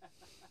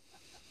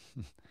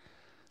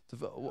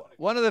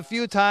 One of the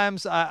few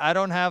times I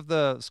don't have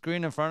the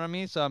screen in front of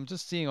me, so I'm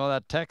just seeing all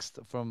that text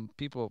from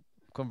people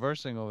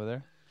conversing over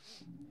there.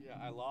 Yeah,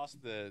 I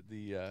lost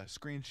the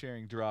screen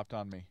sharing dropped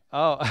on me.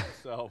 Oh.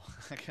 So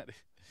I got to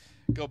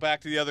go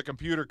back to the other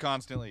computer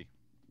constantly.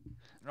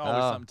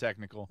 Always something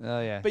technical.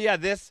 Oh yeah. But yeah,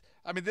 this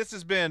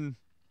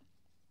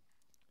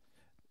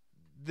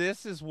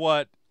is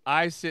what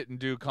I sit and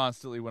do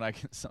constantly when I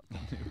get something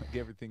new. Like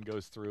everything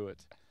goes through it.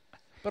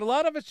 But a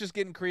lot of it's just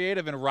getting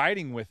creative and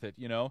writing with it,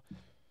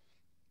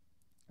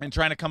 and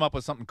trying to come up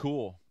with something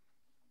cool,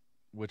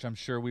 which I'm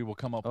sure we will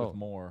come up with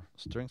more.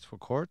 Strings for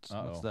chords?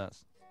 Uh-oh. What's that?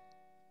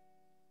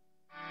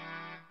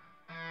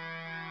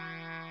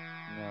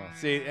 No.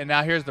 See, and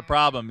now here's the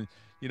problem.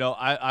 You know,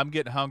 I'm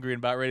getting hungry and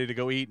about ready to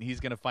go eat, and he's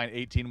going to find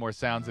 18 more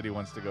sounds that he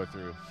wants to go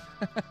through.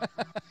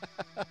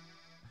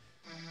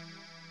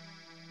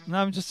 No,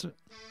 I'm just...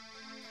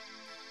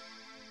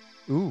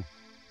 Ooh.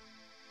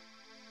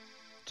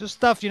 Just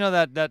stuff, you know,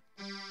 that...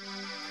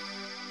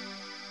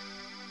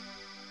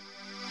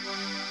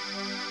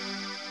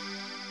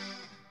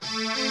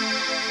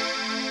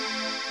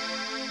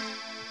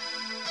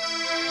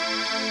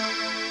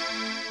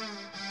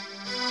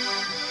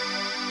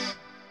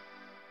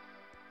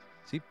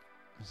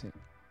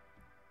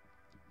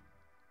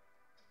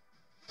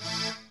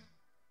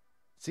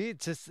 See,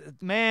 it's just,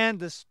 man,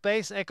 the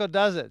space echo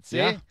does it. See?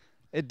 Yeah.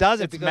 It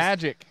does it. It's because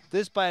magic.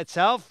 This by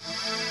itself,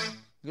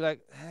 you're like,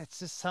 it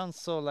just sounds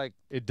so like...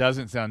 It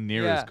doesn't sound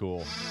near as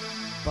cool.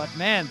 But,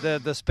 man,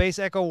 the space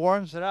echo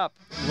warms it up.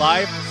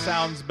 Life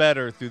sounds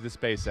better through the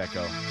space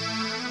echo.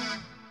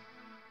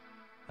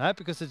 Right?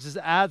 Because it just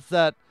adds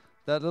that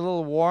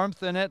little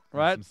warmth in it,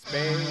 right? Some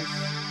space.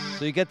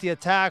 So you get the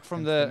attack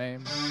from the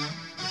name.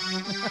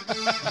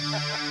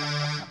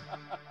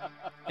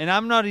 And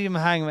I'm not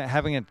even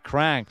having it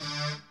cranked. So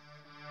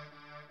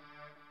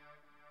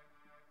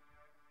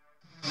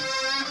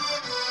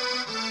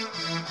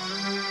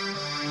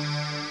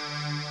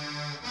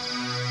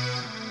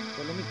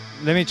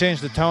let me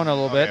change the tone a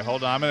little bit.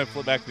 Hold on. I'm going to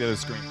flip back to the other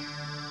screen.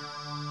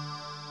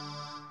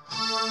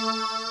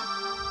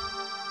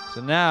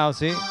 So now,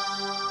 see?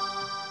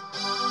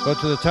 Go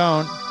to the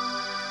tone.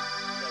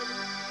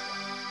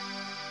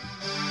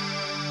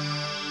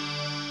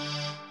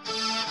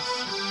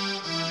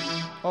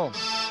 Oh.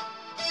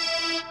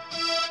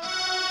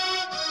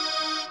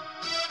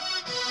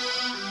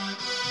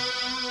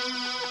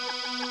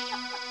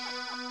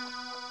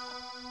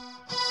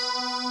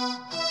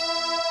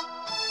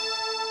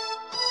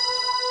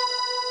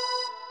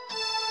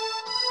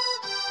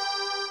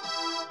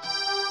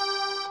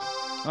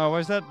 Oh,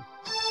 where's that?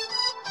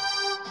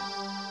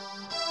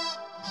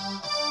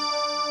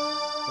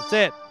 That's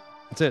it.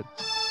 That's it.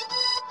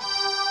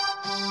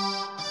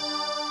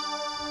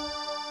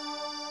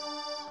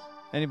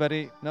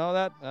 Anybody know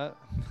that? But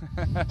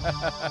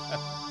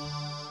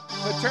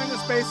turn the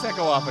space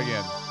echo off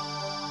again.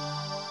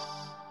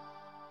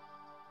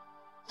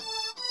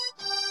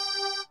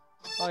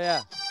 Oh,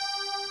 yeah.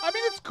 I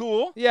mean, it's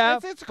cool. Yeah,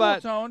 it's a cool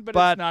tone, but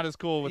it's not as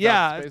cool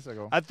without the space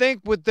echo. I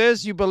think with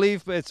this, you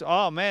believe it's,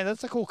 oh, man,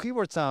 that's a cool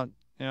keyboard sound.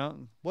 You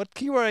know, what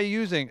keyboard are you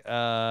using?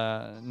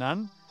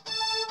 None?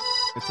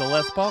 It's a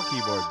Les Paul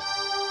keyboard.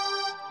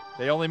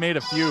 They only made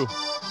a few.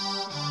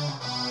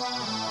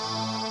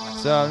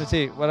 So let's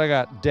see what I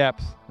got.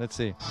 Depth. Let's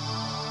see.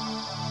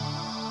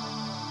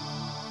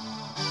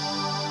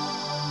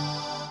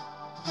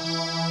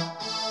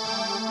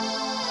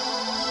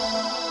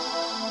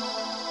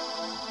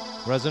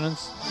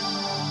 Resonance.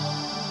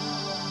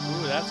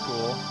 Ooh, that's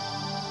cool.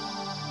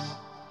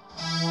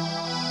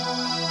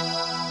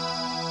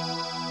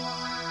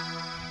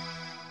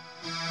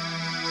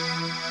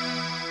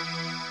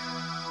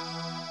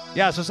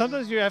 Yeah, so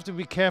sometimes you have to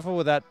be careful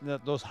with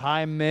those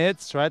high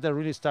mids, right? That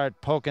really start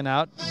poking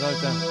out.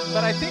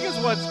 But I think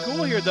what's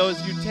cool here, though,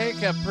 is you take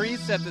a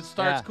preset that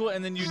starts cool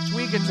and then you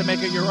tweak it to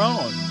make it your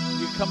own.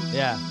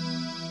 Yeah.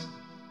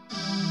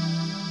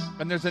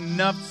 And there's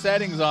enough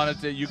settings on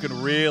it that you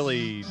can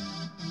really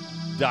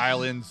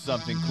dial in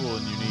something cool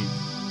and unique.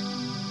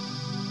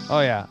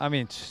 Oh yeah, I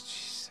mean,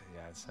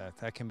 yeah,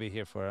 I can be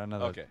here for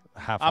another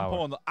half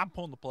hour. I'm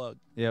pulling the plug.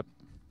 Yep.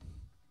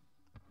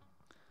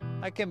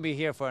 I can be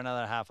here for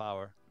another half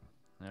hour.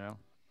 You know,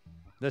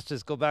 let's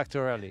just go back to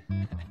early.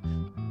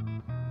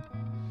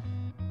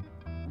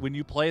 When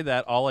you play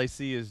that, all I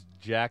see is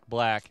Jack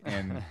Black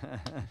and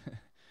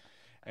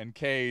and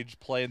Cage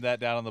playing that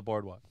down on the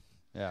boardwalk.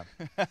 Yeah.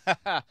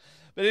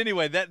 But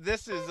anyway,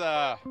 this is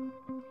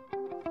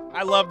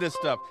I love this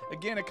stuff.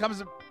 Again, it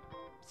comes.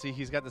 See,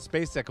 he's got the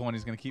space echo and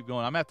he's going to keep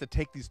going. I'm going to have to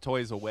take these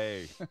toys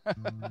away.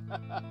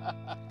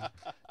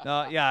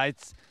 No, yeah,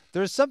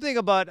 there's something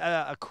about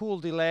a cool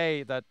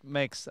delay that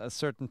makes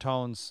certain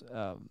tones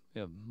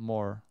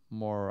more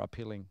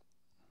appealing.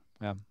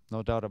 Yeah,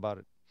 no doubt about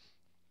it.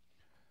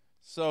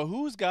 So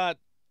who's got,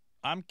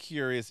 I'm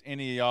curious,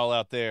 any of y'all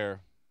out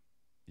there,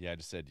 yeah, I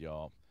just said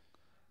y'all,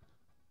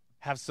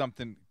 have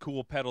something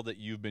cool pedal that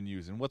you've been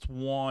using? What's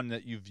one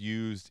that you've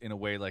used in a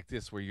way like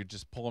this where you're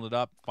just pulling it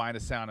up, find a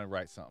sound, and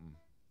write something?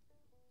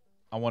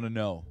 I want to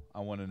know. I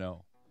want to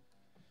know.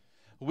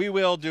 We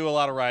will do a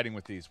lot of writing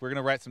with these. We're going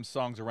to write some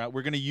songs around.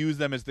 We're going to use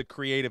them as the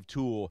creative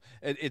tool.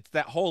 It's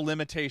that whole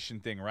limitation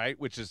thing, right?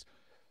 Which is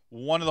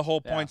one of the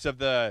whole points of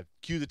the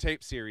Cue the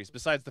Tape series.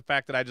 Besides the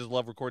fact that I just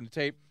love recording the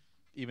tape,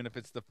 even if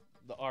it's the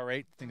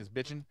R8 thing is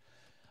bitching.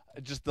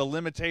 Just the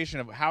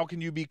limitation of how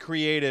can you be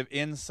creative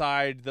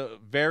inside the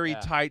very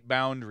tight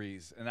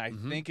boundaries. And I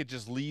think it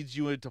just leads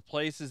you into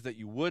places that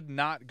you would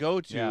not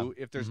go to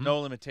if there's no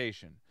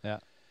limitation. Yeah.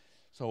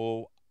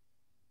 So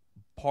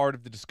part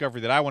of the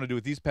discovery that I want to do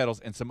with these pedals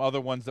and some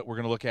other ones that we're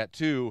going to look at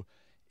too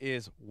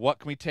is what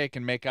can we take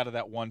and make out of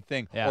that one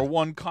thing or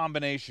one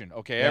combination.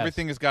 Okay,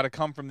 everything has got to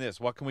come from this.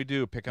 What can we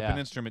do? Pick up an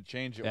instrument,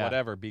 change it,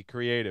 whatever. Be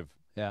creative.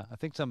 Yeah, I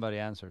think somebody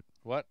answered.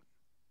 What?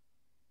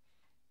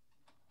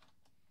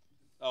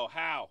 Oh,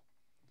 How.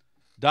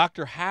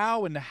 Dr.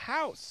 Howe in the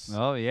house.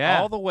 Oh,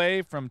 yeah. All the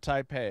way from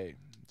Taipei,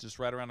 just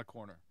right around the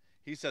corner.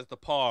 He says the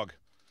Pog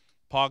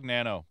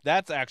Nano.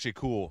 That's actually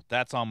cool.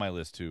 That's on my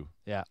list too.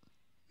 Yeah.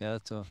 Yeah,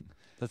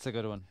 that's a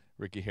good one.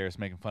 Ricky Harris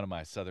making fun of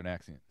my southern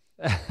accent.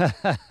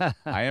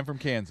 I am from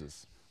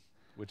Kansas,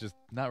 which is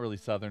not really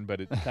southern,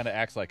 but it kind of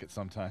acts like it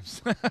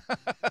sometimes.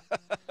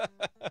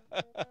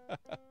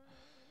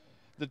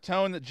 The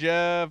tone that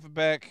Jeff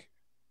Beck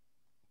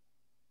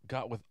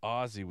got with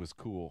Ozzy was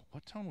cool.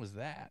 What tone was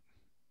that?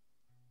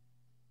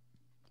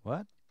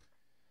 What?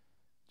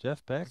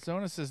 Jeff Beck?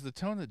 Zona says the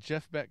tone that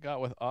Jeff Beck got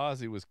with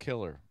Ozzy was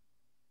killer.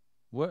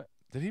 What?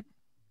 Did he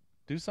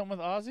do something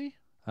with Ozzy?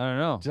 I don't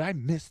know. Did I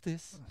miss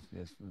this?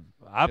 Yes,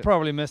 I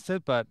probably missed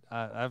it, but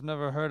I've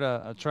never heard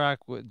a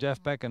track with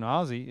Jeff Beck and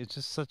Ozzy. It's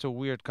just such a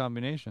weird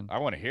combination. I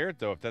want to hear it,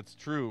 though, if that's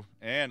true.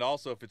 And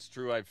also, if it's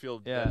true, I feel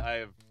that I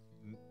have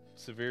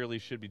severely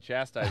should be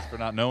chastised for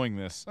not knowing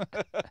this.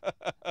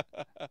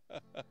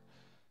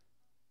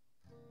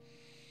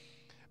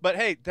 But,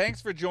 hey,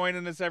 thanks for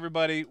joining us,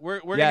 everybody.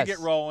 We're going to get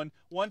rolling.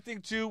 One thing,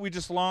 too, we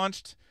just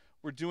launched.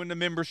 We're doing the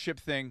membership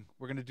thing.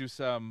 We're going to do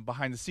some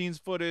behind-the-scenes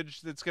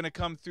footage that's going to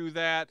come through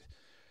that.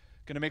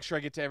 Going to make sure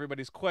I get to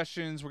everybody's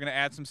questions. We're going to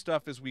add some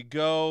stuff as we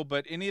go.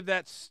 But any of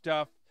that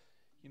stuff,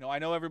 I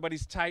know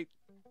everybody's tight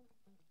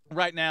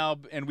right now,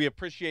 and we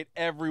appreciate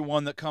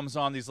everyone that comes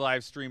on these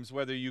live streams,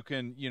 whether you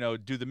can,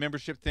 do the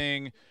membership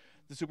thing,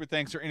 the super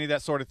thanks, or any of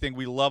that sort of thing.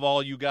 We love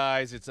all you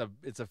guys. It's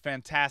a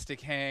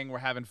fantastic hang. We're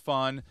having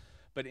fun.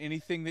 But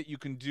anything that you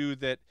can do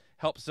that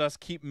helps us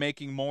keep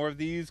making more of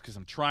these, because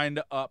I'm trying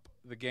to up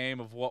the game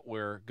of what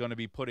we're going to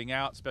be putting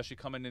out, especially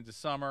coming into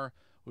summer,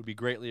 would be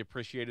greatly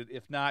appreciated.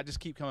 If not, just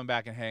keep coming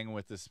back and hanging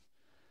with us.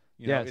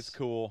 It's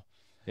cool.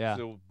 Yeah.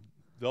 So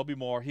there'll be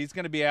more. He's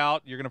going to be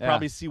out. You're going to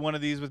probably see one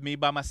of these with me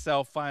by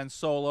myself, flying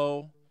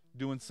solo,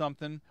 doing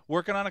something,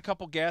 working on a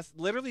couple guests.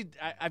 Literally,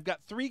 I've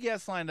got 3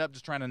 guests lined up,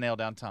 just trying to nail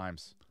down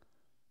times.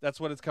 That's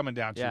what it's coming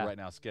down to right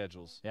now,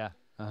 schedules. Yeah.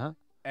 Uh-huh.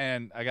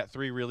 And I got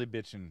 3 really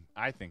bitching,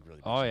 I think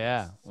really bitching. Oh,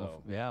 yeah.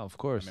 So, yeah, of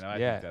course. I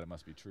think that it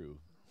must be true.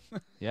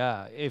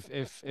 Yeah,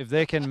 if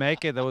they can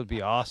make it, that would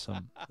be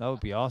awesome. That would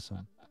be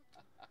awesome.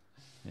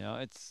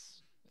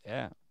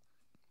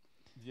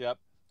 Yep.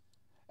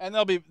 And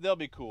they'll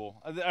be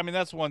cool. I mean,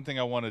 that's one thing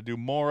I want to do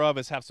more of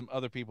is have some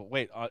other people.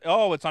 Wait,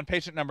 it's on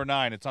patient number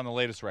 9. It's on the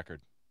latest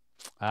record.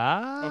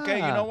 Ah. Okay,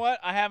 you know what?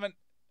 I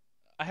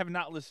have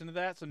not listened to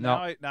that, so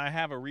now I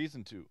have a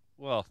reason to.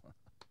 Well,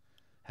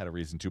 had a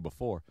reason to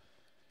before.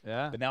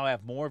 Yeah. But now I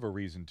have more of a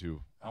reason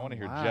to. I want to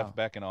hear Jeff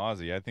Beck and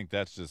Ozzy. I think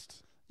that's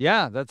just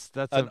that's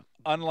an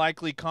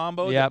unlikely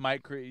combo that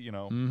might create,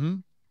 Mm-hmm.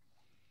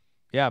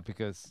 Yeah,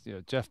 because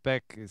Jeff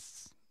Beck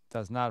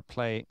does not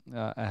play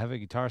a heavy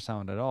guitar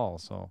sound at all,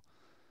 so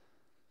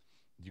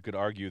you could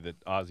argue that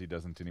Ozzy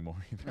doesn't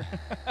anymore either.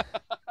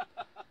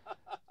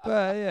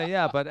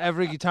 But but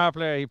every guitar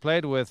player he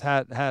played with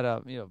had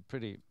a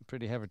pretty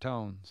heavy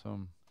tone.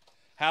 So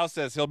Hal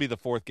says he'll be the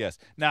 4th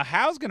guest. Now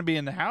Hal's going to be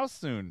in the house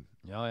soon.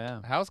 Oh yeah,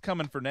 Hal's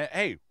coming for Nam.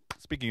 Hey,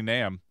 speaking of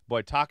Nam,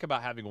 boy, talk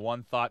about having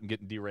one thought and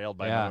getting derailed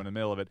by you in the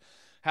middle of it.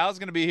 Hal's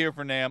going to be here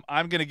for Nam.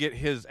 I'm going to get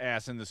his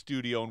ass in the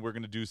studio, and we're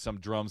going to do some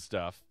drum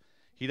stuff.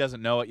 He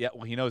doesn't know it yet.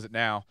 Well, he knows it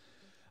now.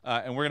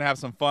 And we're going to have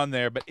some fun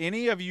there. But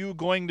any of you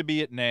going to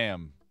be at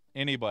NAMM,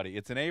 anybody,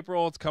 it's in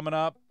April. It's coming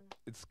up.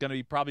 It's going to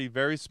be probably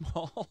very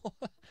small,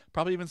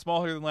 probably even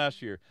smaller than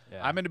last year.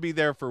 Yeah. I'm going to be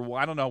there for,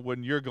 I don't know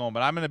when you're going,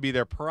 but I'm going to be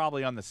there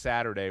probably on the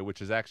Saturday,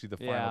 which is actually the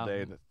final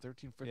day, the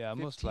 13th, 15th,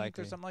 most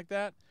likely. Or something like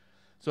that.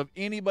 So if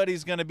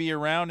anybody's going to be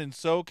around in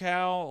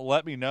SoCal,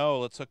 let me know.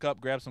 Let's hook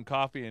up, grab some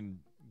coffee, and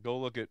go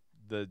look at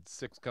the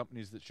 6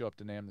 companies that show up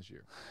to NAMM this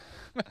year.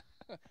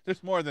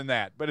 There's more than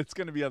that, but it's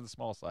going to be on the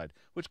small side,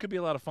 which could be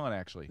a lot of fun,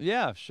 actually.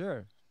 Yeah,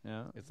 sure.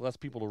 Yeah, it's less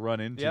people to run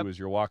into as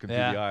you're walking through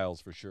the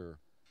aisles, for sure.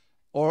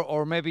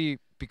 Or maybe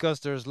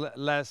because there's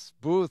less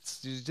booths,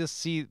 you just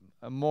see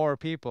more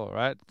people,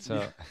 right?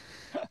 So,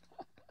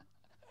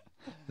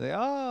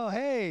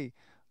 hey,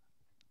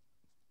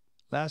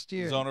 last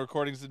year. Zone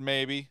Recordings said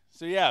maybe.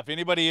 So yeah, if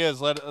anybody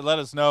is, let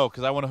us know,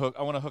 because I want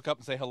to hook up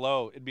and say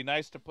hello. It'd be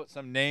nice to put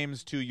some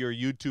names to your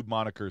YouTube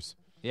monikers.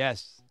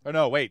 Yes. Oh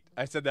no, wait,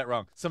 I said that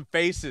wrong. Some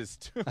faces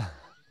too.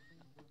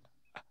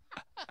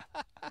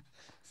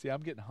 See,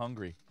 I'm getting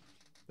hungry.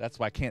 That's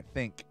why I can't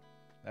think.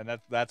 And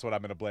that's what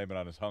I'm going to blame it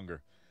on, is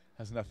hunger.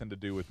 Has nothing to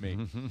do with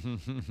me.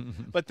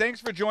 But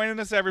thanks for joining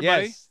us,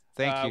 everybody. Yes,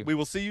 thank you. We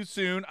will see you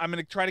soon. I'm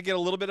going to try to get a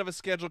little bit of a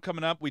schedule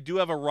coming up. We do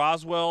have a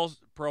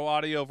Roswell's Pro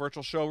Audio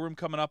virtual showroom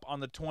coming up on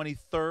the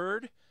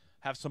 23rd.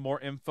 Have some more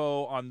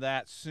info on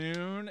that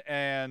soon.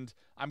 And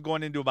I'm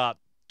going into about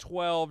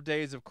 12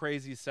 days of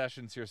crazy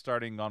sessions here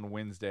starting on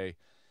Wednesday.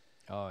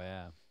 Oh,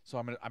 yeah. So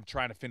I'm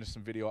trying to finish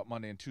some video up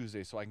Monday and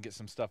Tuesday so I can get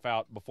some stuff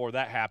out before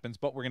that happens.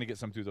 But we're gonna get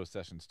some through those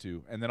sessions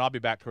too, and then I'll be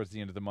back towards the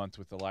end of the month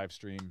with the live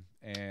stream.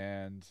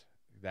 And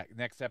that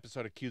next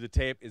episode of Cue the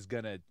Tape is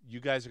you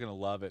guys are gonna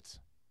love it.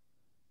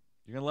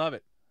 You're gonna love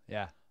it.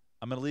 Yeah.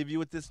 I'm gonna leave you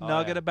with this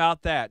nugget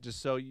about that,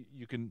 just so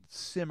you can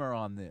simmer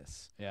on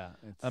this. Yeah.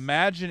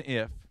 Imagine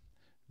if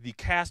the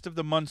cast of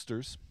the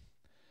Munsters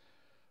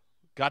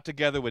got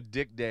together with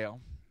Dick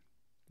Dale,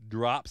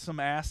 dropped some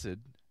acid,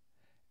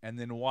 and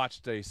then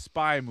watched a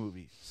spy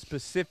movie,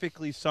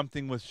 specifically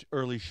something with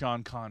early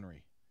Sean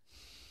Connery.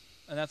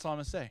 And that's all I'm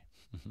going to say.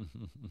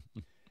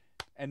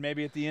 And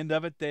maybe at the end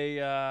of it, they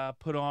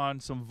put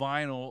on some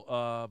vinyl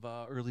of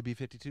early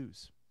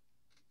B-52s.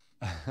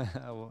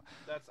 Well,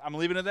 I'm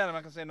leaving it at that. I'm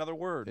not going to say another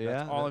word.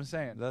 That's all I'm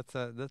saying. That's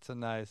a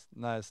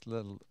nice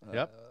little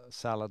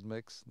salad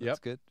mix. That's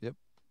Yep. good. Yep.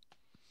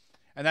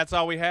 And that's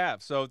all we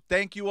have. So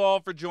thank you all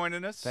for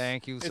joining us.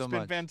 Thank you so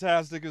much. It's been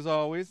fantastic as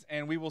always,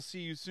 and we will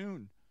see you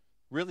soon.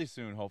 Really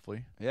soon,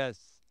 hopefully. Yes.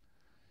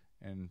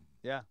 And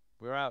yeah,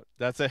 we're out.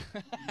 That's it.